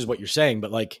 and this is what you're saying,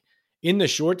 but like in the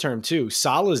short term too,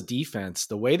 Salah's defense,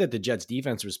 the way that the Jets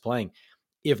defense was playing,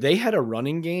 if they had a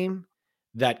running game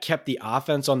that kept the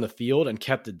offense on the field and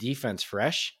kept the defense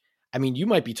fresh, I mean, you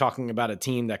might be talking about a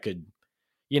team that could,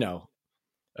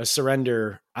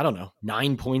 surrender, I don't know,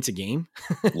 9 points a game.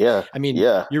 Yeah. I mean,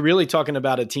 yeah. You're really talking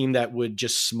about a team that would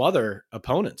just smother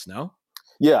opponents, no?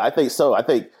 Yeah, I think so. I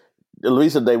think the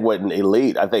reason they weren't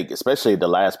elite, I think, especially the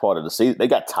last part of the season, they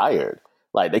got tired.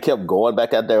 Like, they kept going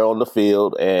back out there on the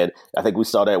field, and I think we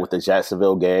saw that with the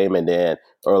Jacksonville game, and then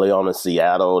early on in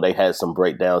Seattle, they had some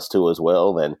breakdowns too as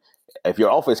well. And if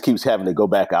your offense keeps having to go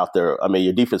back out there, I mean,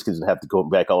 your defense doesn't have to go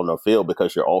back on the field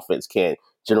because your offense can't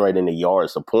generate any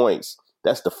yards or points.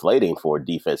 That's deflating for a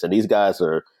defense. And these guys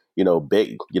are,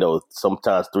 big,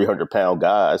 sometimes 300-pound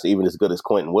guys, even as good as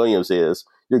Quentin Williams is,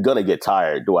 you're going to get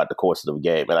tired throughout the course of the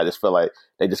game. And I just feel like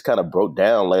they just kind of broke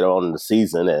down later on in the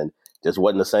season and just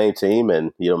wasn't the same team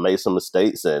and, made some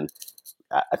mistakes. And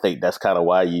I think that's kind of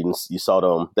why you saw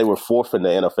them. They were fourth in the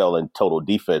NFL in total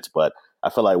defense, but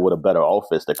I feel like with a better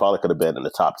offense, they probably could have been in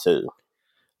the top two.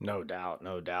 No doubt.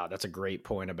 No doubt. That's a great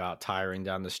point about tiring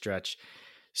down the stretch.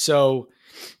 So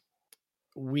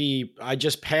I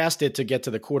just passed it to get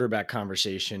to the quarterback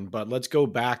conversation, but let's go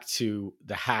back to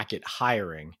the Hackett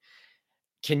hiring.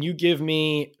 Can you give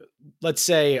me, let's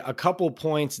say, a couple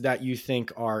points that you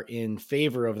think are in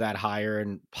favor of that hire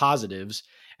and positives,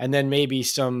 and then maybe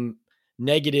some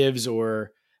negatives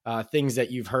or things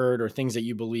that you've heard or things that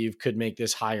you believe could make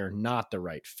this hire not the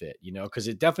right fit, because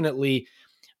it definitely,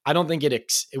 I don't think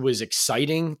it was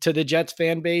exciting to the Jets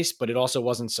fan base, but it also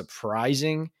wasn't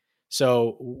surprising.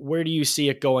 So where do you see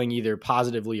it going, either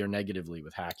positively or negatively,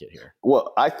 with Hackett here?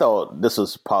 Well, I thought this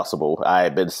was possible. I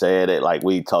had been saying it, like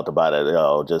we talked about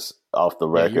it, just off the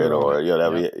record,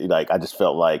 like I just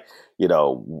felt like,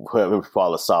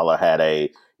 Paul Saleh had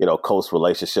a, close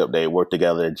relationship. They worked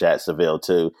together in Jacksonville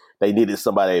too. They needed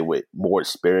somebody with more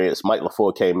experience. Mike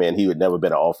LaFleur came in; he had never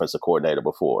been an offensive coordinator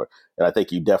before, and I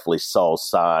think you definitely saw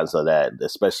signs of that,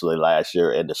 especially last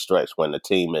year in the stretch when the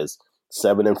team is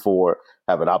 7-4,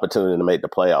 have an opportunity to make the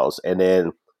playoffs, and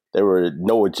then there were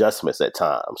no adjustments at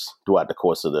times throughout the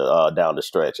course of the down the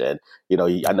stretch. And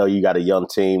I know you got a young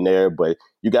team there, but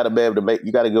you got to be able to be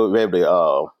able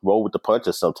to roll with the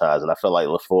punches sometimes. And I feel like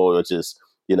LaFleur would just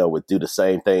would do the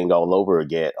same thing all over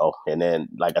again. Oh, and then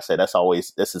like I said, that's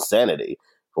insanity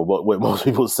for what most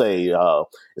people say.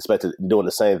 Expected doing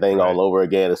the same thing all over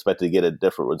again, expected to get a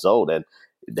different result, and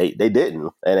they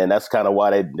didn't. And then that's kind of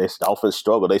why they offense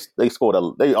struggled. They scored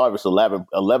they averaged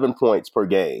 11 points per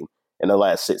game in the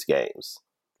last 6 games.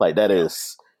 Like that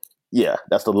is,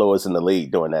 that's the lowest in the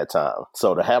league during that time.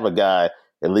 So to have a guy,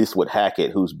 at least with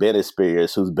Hackett, who's been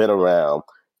experienced, who's been around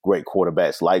great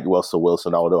quarterbacks like Russell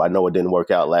Wilson, although I know it didn't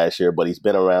work out last year, but he's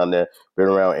been around there, been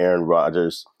around Aaron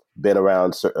Rodgers, been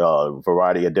around a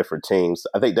variety of different teams.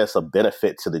 I think that's a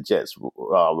benefit to the Jets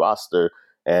roster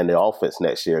and the offense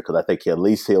next year, because I think at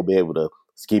least he'll be able to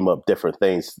scheme up different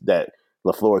things that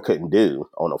LaFleur couldn't do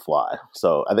on the fly.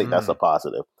 So I think that's a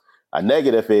positive. A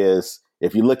negative is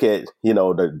if you look at,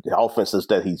 the offenses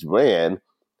that he's ran,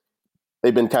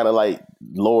 they've been kind of like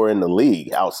lower in the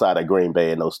league outside of Green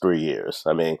Bay in those 3 years.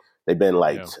 I mean, they've been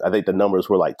like, I think the numbers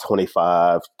were like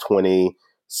 25, 20,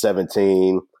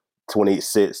 17,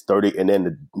 26, 30. And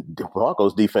then the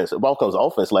Broncos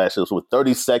offense last year was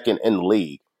 32nd in the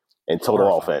league in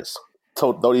total offense.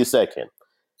 32nd.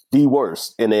 The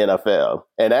worst in the NFL.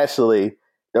 And actually,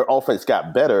 their offense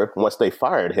got better once they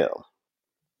fired him.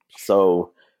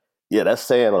 So, that's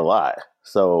saying a lot.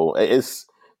 So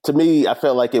to me, I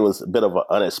felt like it was a bit of an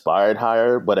uninspired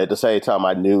hire, but at the same time,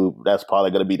 I knew that's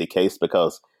probably going to be the case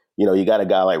because, you got a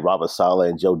guy like Robert Saleh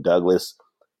and Joe Douglas.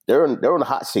 They're on the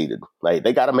hot seat. Like,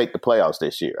 they got to make the playoffs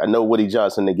this year. I know Woody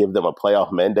Johnson to give them a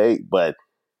playoff mandate, but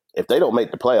if they don't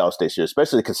make the playoffs this year,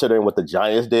 especially considering what the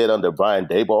Giants did under Brian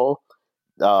Daboll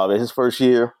in his first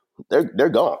year, they're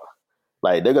gone.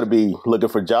 Like, they're going to be looking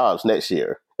for jobs next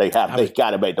year. They got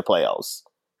to make the playoffs.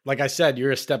 Like I said,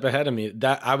 you're a step ahead of me.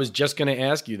 That I was just going to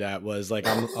ask you that was like,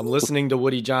 I'm listening to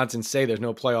Woody Johnson say there's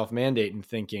no playoff mandate and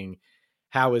thinking,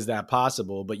 how is that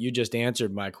possible? But you just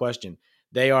answered my question.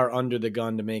 They are under the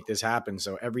gun to make this happen.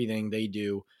 So everything they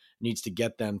do needs to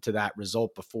get them to that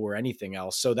result before anything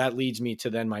else. So that leads me to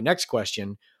then my next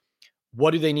question. What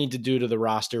do they need to do to the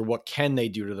roster? What can they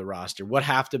do to the roster? What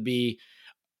have to be,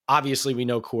 obviously we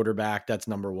know quarterback, that's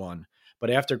number one. But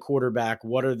after quarterback,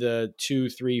 what are the 2,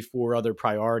 3, 4 other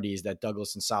priorities that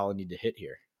Douglas and Saleh need to hit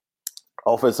here?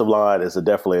 Offensive line is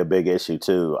definitely a big issue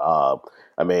too.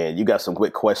 You got some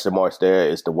quick question marks there.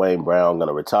 Is Dwayne Brown going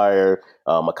to retire?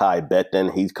 Mekhi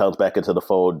Becton, he comes back into the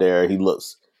fold there.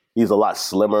 He's a lot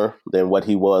slimmer than what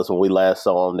he was when we last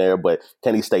saw him there, but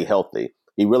can he stay healthy?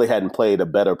 He really hadn't played a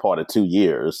better part of 2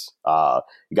 years.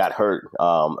 He got hurt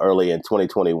early in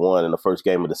 2021 in the first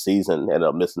game of the season, ended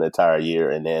up missing the entire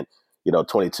year. And then,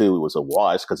 22 was a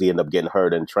wash because he ended up getting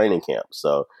hurt in training camp.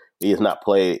 So he has not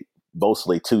played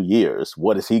mostly 2 years.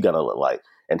 What is he going to look like?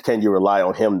 And can you rely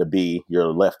on him to be your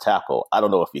left tackle? I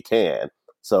don't know if you can.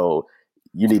 So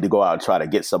you need to go out and try to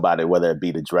get somebody, whether it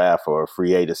be the draft or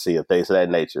free agency or things of that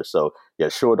nature. So, yeah,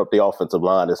 shoring up the offensive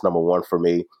line is number one for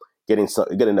me. Getting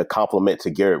a compliment to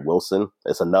Garrett Wilson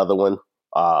is another one.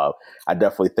 I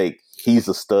definitely think he's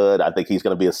a stud. I think he's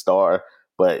going to be a star.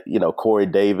 But, Corey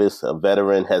Davis, a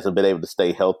veteran, hasn't been able to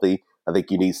stay healthy. I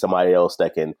think you need somebody else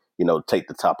that can, take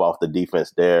the top off the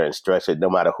defense there and stretch it no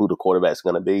matter who the quarterback's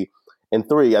going to be. And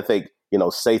 3, I think,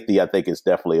 safety, I think, is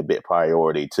definitely a big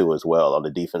priority, too, as well on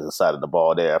the defensive side of the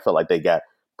ball there. I feel like they got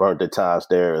burnt at times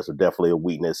there. It's definitely a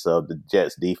weakness of the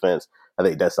Jets' defense. I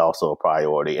think that's also a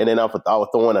priority. And then I would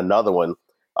throw in another one,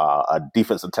 a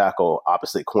defensive tackle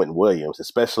opposite Quentin Williams,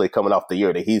 especially coming off the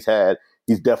year that he's had.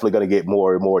 He's definitely going to get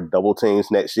more and more double teams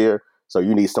next year. So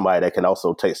you need somebody that can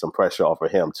also take some pressure off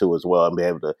of him, too, as well, and be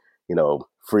able to,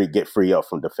 get free up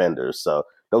from defenders. So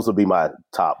those would be my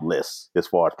top lists as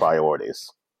far as priorities.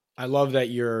 I love that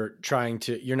you're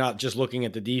not just looking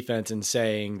at the defense and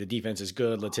saying the defense is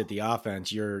good, let's hit the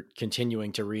offense. You're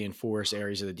continuing to reinforce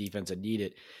areas of the defense that need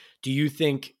it. Do you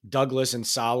think Douglas and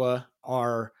Saleh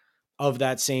are of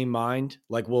that same mind?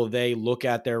 Like, will they look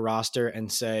at their roster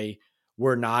and say,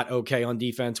 we're not okay on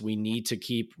defense, we need to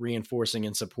keep reinforcing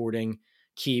and supporting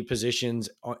key positions,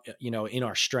 in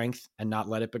our strength and not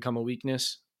let it become a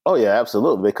weakness? Oh, yeah,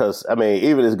 absolutely. Because,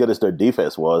 even as good as their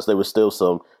defense was, there were still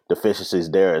some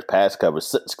deficiencies there as pass coverage.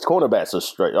 Cornerbacks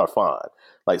are fine.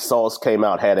 Like, Sauce came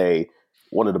out, had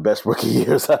one of the best rookie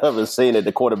years I've ever seen at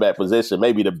the quarterback position,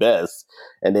 maybe the best.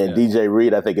 And then DJ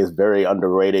Reed, I think, is very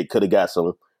underrated. Could have got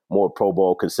some more Pro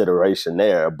Bowl consideration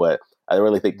there. But I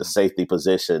really think the safety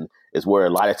position is where a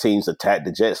lot of teams attack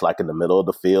the Jets, like in the middle of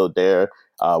the field there,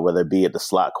 whether it be at the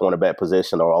slot cornerback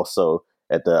position or also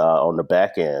at the on the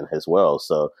back end as well.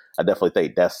 So I definitely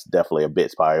think that's definitely a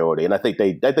big priority. And I think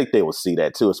they will see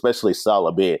that too, especially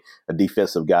Saleh being a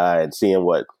defensive guy and seeing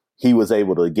what he was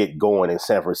able to get going in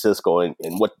San Francisco and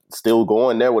what's still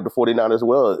going there with the 49ers as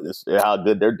well is how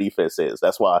good their defense is.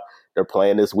 That's why they're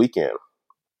playing this weekend.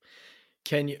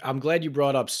 I'm glad you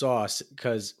brought up Sauce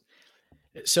because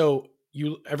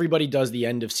everybody does the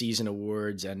end of season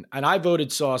awards and I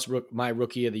voted Sauce my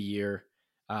rookie of the year.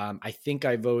 I think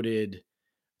I voted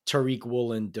Tariq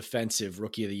Woolen defensive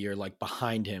rookie of the year, like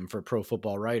behind him for Pro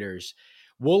Football Writers.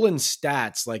 Woolen's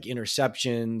stats like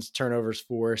interceptions, turnovers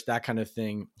forced, that kind of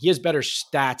thing. He has better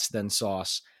stats than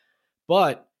Sauce.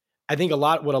 But I think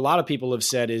what a lot of people have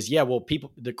said is, the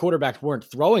quarterbacks weren't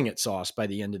throwing at Sauce by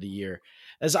the end of the year.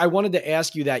 As I wanted to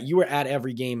ask you that, you were at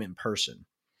every game in person.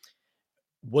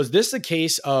 Was this a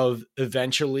case of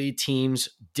eventually teams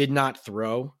did not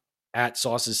throw at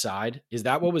Sauce's side? Is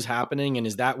that what was happening? And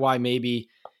is that why maybe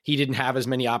he didn't have as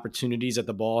many opportunities at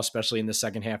the ball, especially in the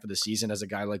second half of the season, as a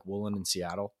guy like Woolen in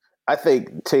Seattle? I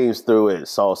think teams threw at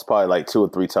Sauce probably like 2 or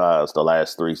 3 times the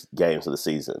last 3 games of the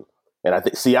season. And I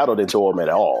think Seattle didn't throw him at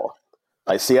all.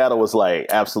 Like, Seattle was like,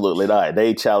 absolutely not.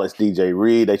 They challenged DJ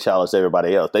Reed. They challenged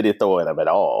everybody else. They didn't throw at him at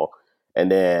all.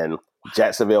 And then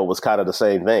Jacksonville was kind of the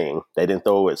same thing. They didn't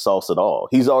throw at Sauce at all.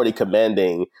 He's already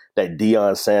commanding that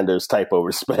Deion Sanders type of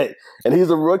respect. And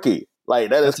he's a rookie.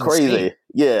 Like, that's crazy. Insane.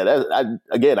 Yeah,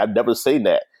 I've never seen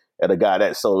that at a guy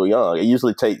that's so young. It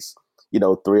usually takes, 3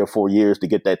 or 4 years to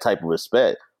get that type of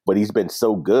respect. But he's been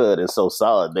so good and so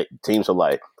solid that teams are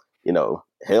like,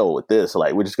 hell with this.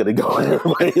 Like, we're just going to go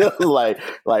everybody else.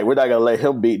 like we're not going to let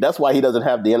him beat. That's why he doesn't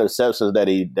have the interceptions that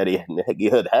he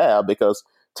could have, because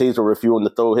teams are refusing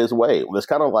to throw his way. It's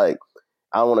kind of like,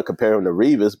 I don't want to compare him to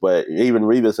Revis, but even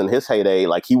Revis in his heyday,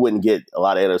 like, he wouldn't get a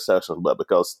lot of interceptions, but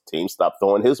because teams stopped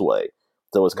throwing his way.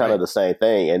 So it's kind of the same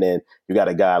thing. And then you got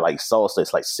a guy like Sauce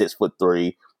that's like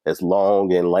 6'3", that's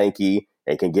long and lanky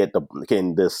and can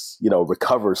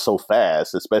recover so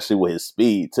fast, especially with his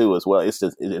speed too as well. It's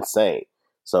insane.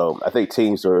 So I think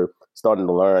teams are starting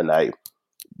to learn that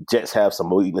Jets have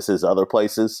some weaknesses other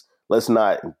places. Let's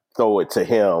not throw it to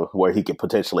him where he could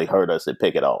potentially hurt us and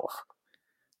pick it off.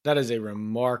 That is a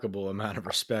remarkable amount of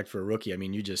respect for a rookie. I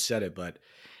mean, you just said it,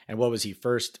 and what was he,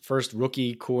 first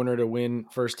rookie corner to win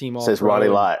first team all since Ronnie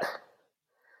Lott.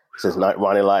 since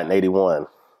Ronnie Lott in 81.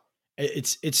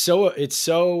 It's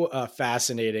so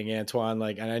fascinating, Antwan.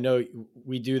 Like, and I know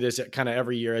we do this kind of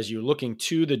every year as you're looking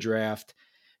to the draft.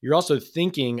 You're also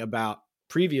thinking about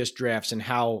previous drafts and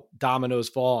how dominoes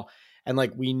fall. And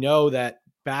like we know that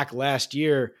back last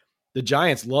year, the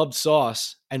Giants loved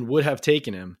Sauce and would have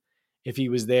taken him if he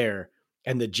was there,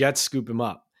 and the Jets scoop him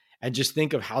up. And just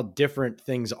think of how different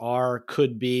things are,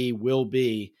 could be, will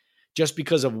be, just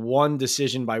because of one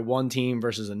decision by one team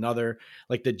versus another.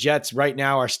 Like the Jets right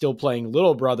now are still playing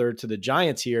little brother to the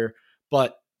Giants here,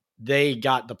 but they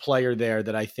got the player there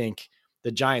that I think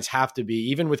the Giants have to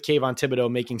be, even with Kayvon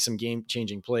Thibodeau making some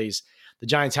game-changing plays, the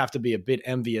Giants have to be a bit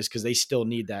envious because they still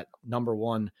need that number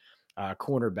one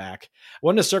cornerback. I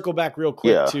wanted to circle back real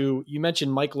quick to, you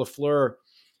mentioned Mike LaFleur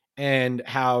and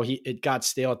how it got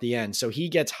stale at the end. So he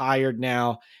gets hired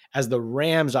now as the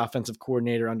Rams offensive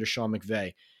coordinator under Sean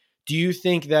McVay. Do you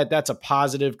think that that's a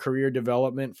positive career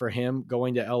development for him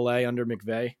going to LA under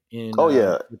McVay with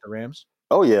the Rams?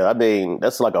 Oh yeah, I mean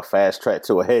that's like a fast track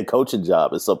to a head coaching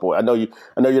job at some point. I know you're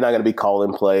not going to be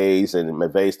calling plays, and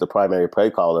McVay's the primary play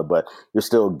caller, but you're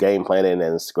still game planning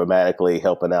and schematically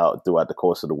helping out throughout the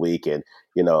course of the week. And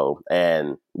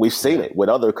and we've seen it with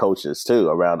other coaches too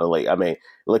around the league. I mean,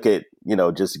 look at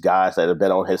just guys that have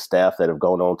been on his staff that have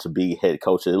gone on to be head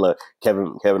coaches. Look,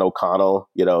 Kevin O'Connell,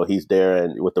 he's there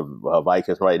and with the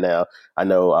Vikings right now. I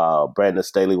know Brandon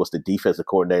Staley was the defensive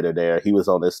coordinator there. He was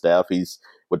on his staff. He's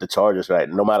with the Chargers, right?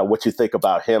 No matter what you think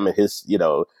about him and his,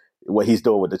 what he's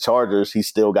doing with the Chargers, he's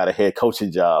still got a head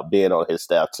coaching job being on his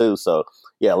staff too. So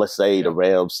yeah, let's say the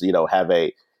Rams, have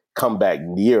a comeback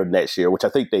year next year, which I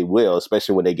think they will,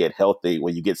 especially when they get healthy,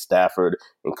 when you get Stafford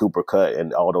and Cooper Kupp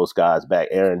and all those guys back,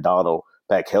 Aaron Donald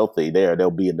back healthy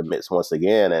they'll be in the midst once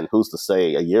again. And who's to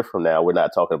say a year from now, we're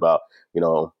not talking about,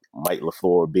 Mike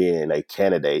LaFleur being a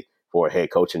candidate for a head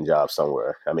coaching job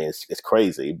somewhere. I mean, it's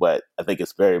crazy, but I think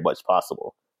it's very much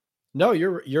possible. No,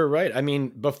 you're right. I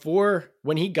mean,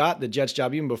 when he got the Jets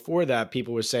job, even before that,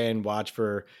 people were saying, watch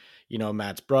for,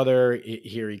 Matt's brother.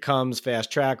 Here he comes,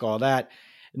 fast track, all that.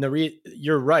 And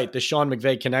you're right. The Sean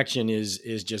McVay connection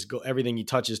is just everything he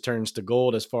touches turns to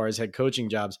gold as far as head coaching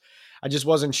jobs. I just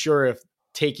wasn't sure if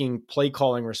taking play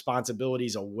calling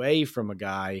responsibilities away from a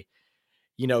guy,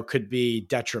 could be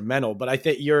detrimental. But I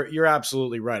think you're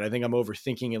absolutely right. I think I'm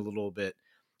overthinking it a little bit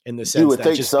in the sense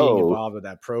that just being involved with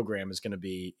that program is going to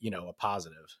be, a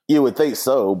positive. You would think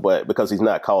so, but because he's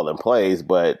not calling plays,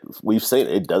 but we've seen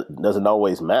it doesn't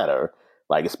always matter.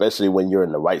 Like, especially when you're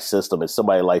in the right system and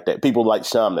somebody like that, people like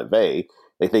Sean McVay,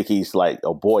 they think he's like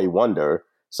a boy wonder.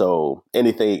 So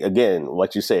anything, again,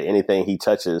 like you said, anything he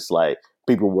touches, like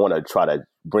people want to try to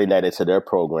bring that into their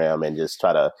program and just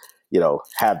try to,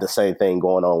 have the same thing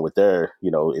going on with their,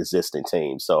 existing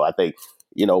team. So I think,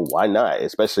 why not?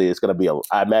 Especially it's going to be,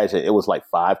 I imagine it was like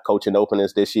 5 coaching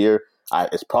openings this year.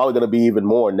 It's probably going to be even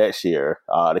more next year,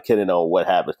 depending on what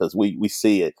happens, because we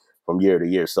see it from year to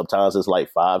year. Sometimes it's like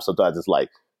 5, sometimes it's like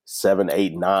 7,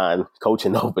 8, 9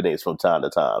 coaching openings from time to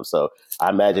time. So I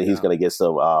imagine he's going to get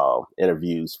some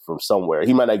interviews from somewhere.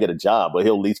 He might not get a job, but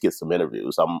he'll at least get some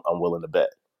interviews. I'm willing to bet.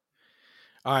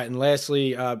 All right. And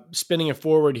lastly, spinning it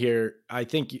forward here, I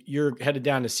think you're headed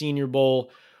down to Senior Bowl.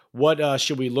 What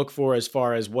should we look for as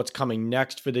far as what's coming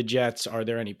next for the Jets? Are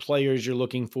there any players you're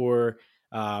looking for?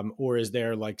 Or is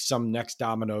there like some next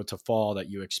domino to fall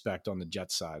that you expect on the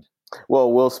Jets side?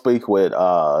 Well, we'll speak with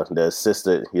the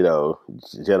assistant,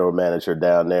 general manager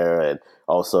down there, and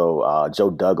also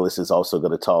Joe Douglas is also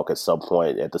going to talk at some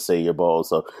point at the Senior Bowl.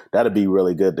 So that'd be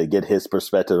really good to get his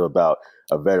perspective about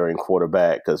a veteran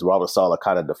quarterback, because Robert Saleh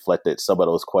kind of deflected some of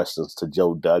those questions to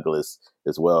Joe Douglas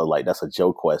as well. Like, that's a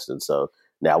Joe question. So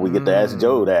now we get to ask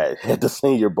Joe that at the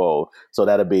Senior Bowl. So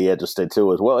that'd be interesting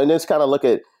too as well. And just kind of look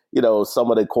at, some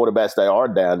of the quarterbacks that are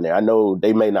down there. I know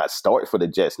they may not start for the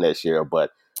Jets next year,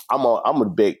 but I'm a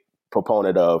big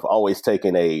proponent of always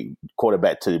taking a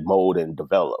quarterback to mold and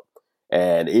develop.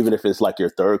 And even if it's like your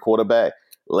third quarterback,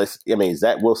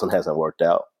 Zach Wilson hasn't worked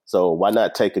out. So why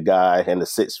not take a guy in the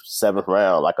 6th, 7th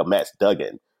round, like a Matt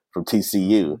Duggan from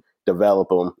TCU,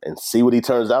 develop him and see what he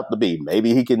turns out to be.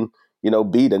 Maybe he can,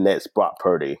 be the next Brock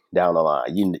Purdy down the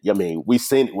line. We're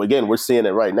seeing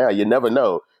it right now. You never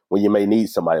know when you may need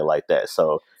somebody like that.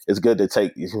 So it's good to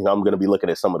take, I'm going to be looking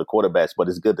at some of the quarterbacks, but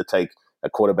it's good to take a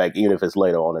quarterback, even if it's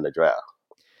later on in the draft.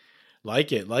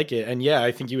 Like it. And yeah,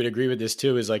 I think you would agree with this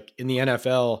too, is like in the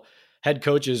NFL, head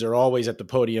coaches are always at the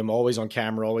podium, always on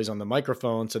camera, always on the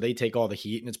microphone. So they take all the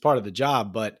heat and it's part of the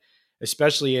job. But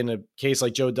especially in a case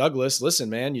like Joe Douglas, listen,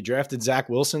 man, you drafted Zach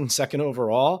Wilson 2nd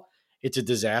overall. It's a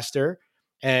disaster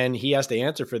and he has to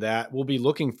answer for that. We'll be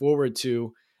looking forward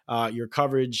to your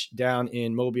coverage down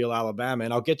in Mobile, Alabama.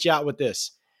 And I'll get you out with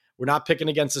this. We're not picking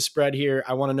against the spread here.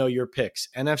 I want to know your picks.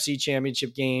 NFC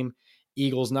Championship game,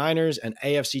 Eagles-Niners, and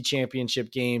AFC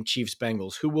Championship game,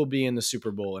 Chiefs-Bengals. Who will be in the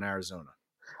Super Bowl in Arizona?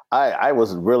 I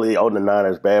was really on the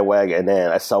Niners bandwagon, and then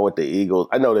I saw what the Eagles.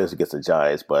 I know this against the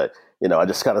Giants, but I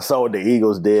just kind of saw what the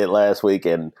Eagles did last week,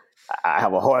 and I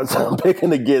have a hard time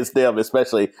picking against them,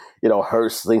 especially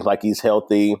Hurts seems like he's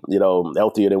healthy,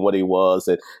 healthier than what he was,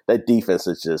 and that defense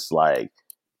is just like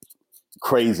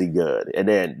crazy good. And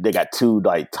then they got two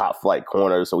like top flight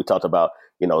corners. So we talked about,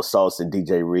 Sauce and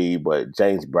DJ Reed, but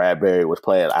James Bradbury was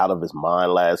playing out of his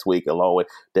mind last week along with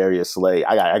Darius Slay.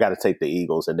 I got to take the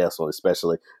Eagles in this one,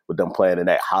 especially with them playing in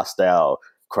that hostile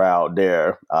crowd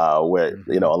there where,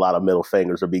 a lot of middle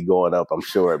fingers will be going up, I'm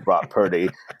sure, at Brock Purdy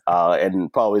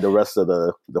and probably the rest of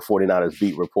the 49ers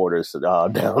beat reporters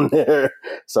down there.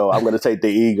 So I'm going to take the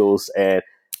Eagles, and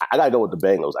I got to go with the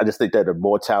Bengals. I just think they're the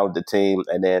more talented team.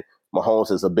 And then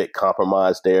Mahomes is a bit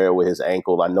compromised there with his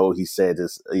ankle. I know he said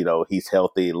this, he's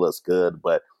healthy, it looks good,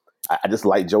 but I just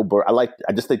like Joe Burrow.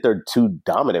 I just think they're too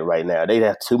dominant right now. They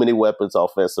have too many weapons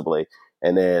offensively,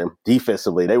 and then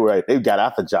defensively, they got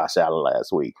after Josh Allen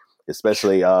last week,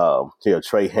 especially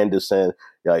Trey Henderson.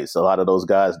 It's a lot of those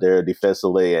guys there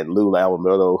defensively, and Lou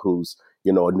Lamoriello, who's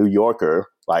a New Yorker.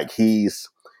 Like he's.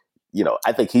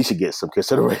 I think he should get some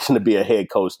consideration to be a head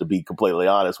coach, to be completely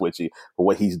honest with you, for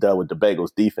what he's done with the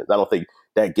Bengals defense. I don't think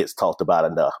that gets talked about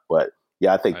enough. But,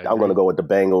 yeah, I think I'm going to go with the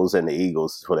Bengals and the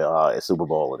Eagles for the Super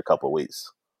Bowl in a couple of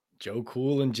weeks. Joe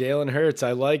Cool and Jalen Hurts.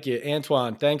 I like it.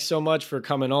 Antwan, thanks so much for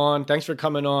coming on. Thanks for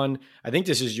coming on. I think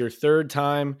this is your third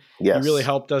time. Yes. You really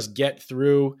helped us get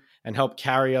through and help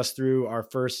carry us through our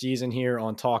first season here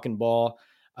on Talkin' Ball.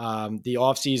 The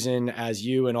offseason, as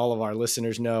you and all of our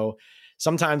listeners know,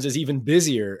 sometimes is even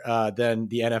busier than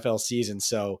the NFL season.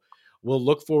 So we'll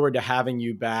look forward to having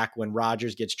you back when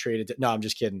Rodgers gets traded. No, I'm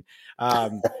just kidding.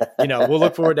 We'll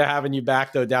look forward to having you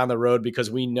back, though, down the road,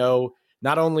 because we know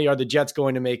not only are the Jets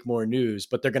going to make more news,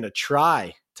 but they're going to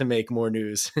try to make more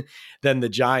news than the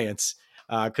Giants,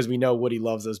 because we know Woody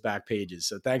loves those back pages.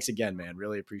 So thanks again, man.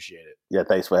 Really appreciate it. Yeah,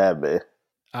 thanks for having me.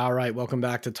 All right, welcome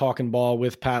back to Talkin' Ball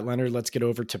with Pat Leonard. Let's get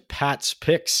over to Pat's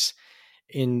picks.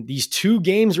 In these two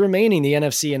games remaining, the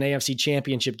NFC and AFC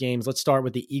championship games, let's start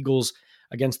with the Eagles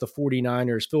against the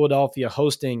 49ers. Philadelphia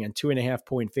hosting and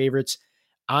 2.5-point favorites.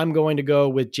 I'm going to go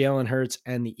with Jalen Hurts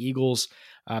and the Eagles.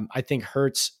 I think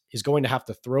Hurts is going to have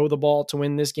to throw the ball to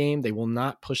win this game. They will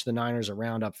not push the Niners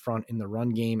around up front in the run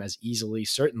game as easily,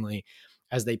 certainly,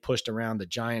 as they pushed around the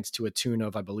Giants to a tune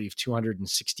of, I believe,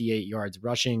 268 yards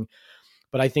rushing.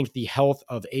 But I think the health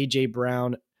of A.J.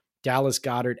 Brown, Dallas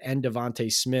Goedert, and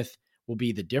Devontae Smith will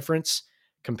be the difference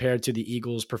compared to the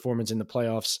Eagles' performance in the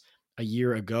playoffs a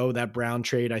year ago. That Brown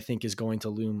trade, I think, is going to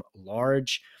loom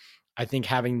large. I think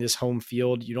having this home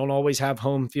field, you don't always have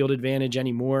home field advantage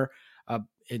anymore.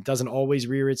 It doesn't always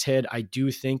rear its head. I do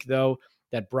think, though,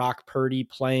 that Brock Purdy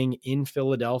playing in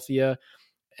Philadelphia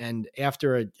and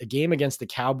after a game against the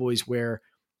Cowboys where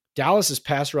Dallas's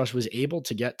pass rush was able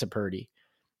to get to Purdy,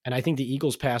 and I think the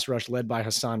Eagles' pass rush led by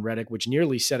Hassan Reddick, which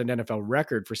nearly set an NFL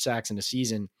record for sacks in a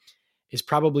season, is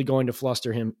probably going to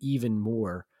fluster him even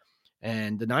more.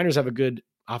 And the Niners have a good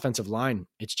offensive line.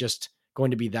 It's just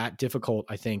going to be that difficult,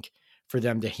 I think, for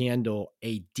them to handle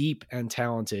a deep and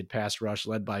talented pass rush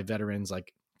led by veterans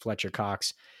like Fletcher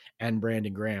Cox and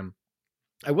Brandon Graham.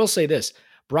 I will say this,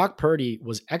 Brock Purdy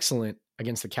was excellent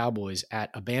against the Cowboys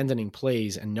at abandoning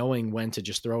plays and knowing when to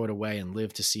just throw it away and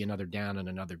live to see another down and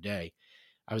another day.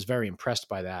 I was very impressed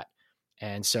by that.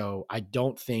 And so I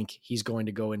don't think he's going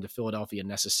to go into Philadelphia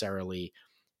necessarily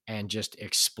and just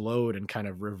explode and kind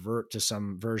of revert to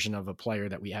some version of a player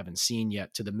that we haven't seen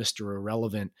yet, to the Mr.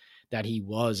 Irrelevant that he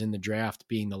was in the draft,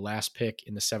 being the last pick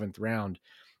in the 7th round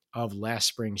of last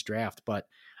spring's draft. But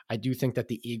I do think that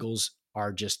the Eagles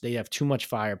they have too much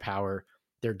firepower.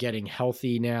 They're getting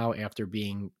healthy now after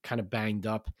being kind of banged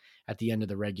up at the end of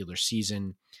the regular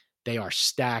season. They are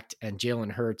stacked, and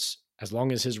Jalen Hurts, as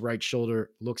long as his right shoulder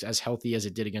looks as healthy as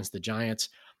it did against the Giants,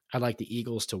 I like the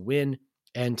Eagles to win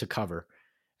and to cover.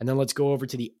 And then let's go over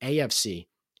to the AFC.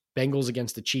 Bengals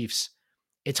against the Chiefs.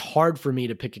 It's hard for me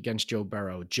to pick against Joe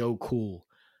Burrow, Joe Cool,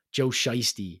 Joe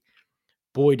Shiesty.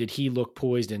 Boy, did he look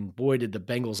poised, and boy, did the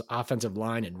Bengals' offensive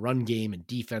line and run game and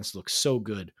defense look so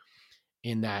good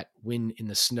in that win in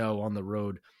the snow on the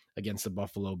road against the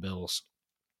Buffalo Bills.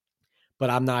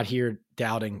 But I'm not here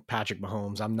doubting Patrick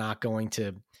Mahomes. I'm not going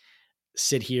to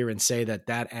sit here and say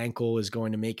that ankle is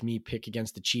going to make me pick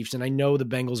against the Chiefs. And I know the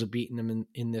Bengals have beaten them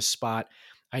in this spot.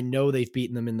 I know they've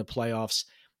beaten them in the playoffs.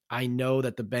 I know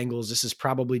that the Bengals, this is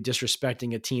probably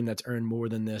disrespecting a team that's earned more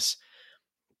than this.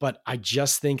 But I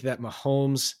just think that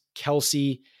Mahomes,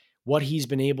 Kelsey, what he's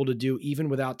been able to do, even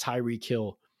without Tyreek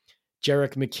Hill,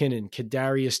 Jerick McKinnon,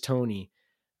 Kadarius Toney,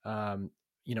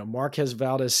 Marquez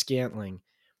Valdez-Scantling,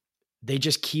 they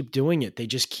just keep doing it. They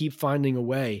just keep finding a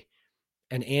way.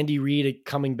 And Andy Reid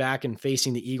coming back and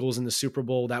facing the Eagles in the Super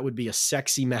Bowl, that would be a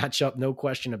sexy matchup, no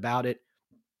question about it.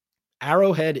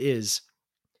 Arrowhead is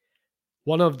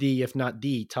one of the, if not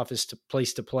the toughest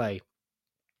place to play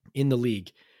in the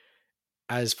league,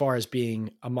 as far as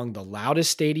being among the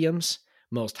loudest stadiums,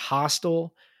 most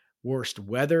hostile, worst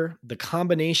weather, the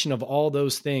combination of all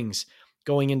those things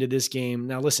going into this game.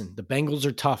 Now, listen, the Bengals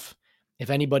are tough. If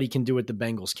anybody can do it, the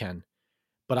Bengals can.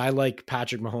 But I like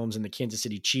Patrick Mahomes and the Kansas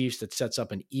City Chiefs. That sets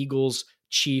up an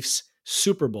Eagles-Chiefs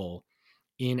Super Bowl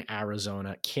in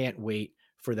Arizona. Can't wait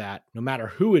for that, no matter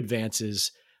who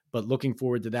advances, but looking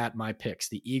forward to that. My picks,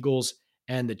 the Eagles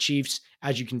and the Chiefs.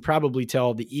 As you can probably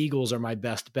tell, the Eagles are my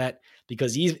best bet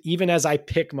because even as I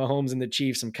pick Mahomes and the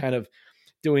Chiefs, I'm kind of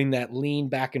doing that lean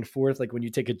back and forth, like when you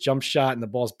take a jump shot and the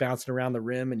ball's bouncing around the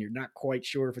rim and you're not quite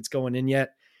sure if it's going in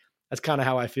yet. That's kind of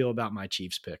how I feel about my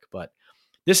Chiefs pick. But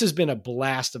this has been a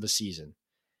blast of a season,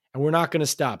 and we're not going to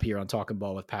stop here on Talking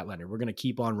Ball with Pat Leonard. We're going to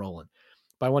keep on rolling.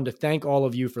 But I wanted to thank all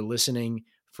of you for listening,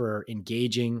 for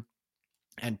engaging,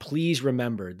 and please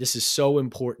remember, this is so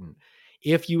important.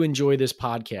 If you enjoy this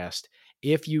podcast,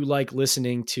 if you like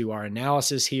listening to our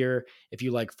analysis here, if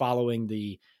you like following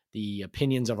the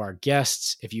opinions of our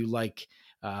guests, if you like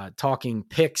talking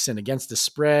picks and against the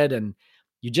spread, and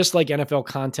you just like NFL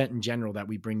content in general that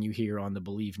we bring you here on the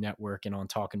Believe Network and on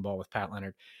Talking Ball with Pat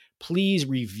Leonard, please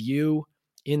review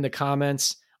in the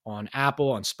comments on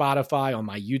Apple, on Spotify, on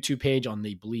my YouTube page, on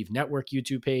the Believe Network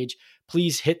YouTube page.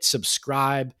 Please hit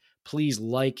subscribe. Please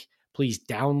like. Please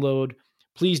download.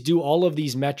 Please do all of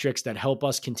these metrics that help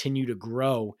us continue to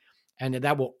grow, and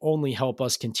that will only help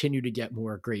us continue to get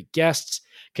more great guests,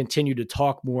 continue to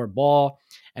talk more ball,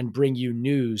 and bring you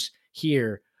news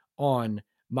here on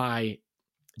my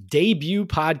debut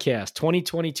podcast,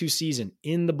 2022 season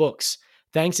in the books.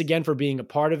 Thanks again for being a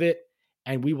part of it,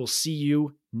 and we will see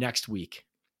you next week.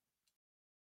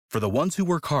 For the ones who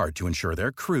work hard to ensure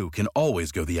their crew can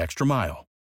always go the extra mile,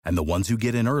 and the ones who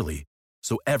get in early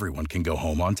so everyone can go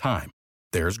home on time,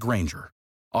 there's Grainger,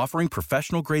 offering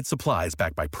professional-grade supplies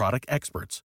backed by product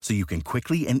experts so you can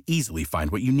quickly and easily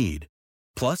find what you need.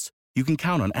 Plus, you can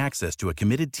count on access to a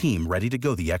committed team ready to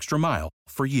go the extra mile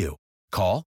for you.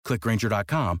 Call, click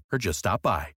Grainger.com, or just stop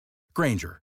by.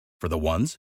 Grainger, for the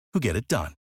ones who get it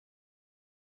done.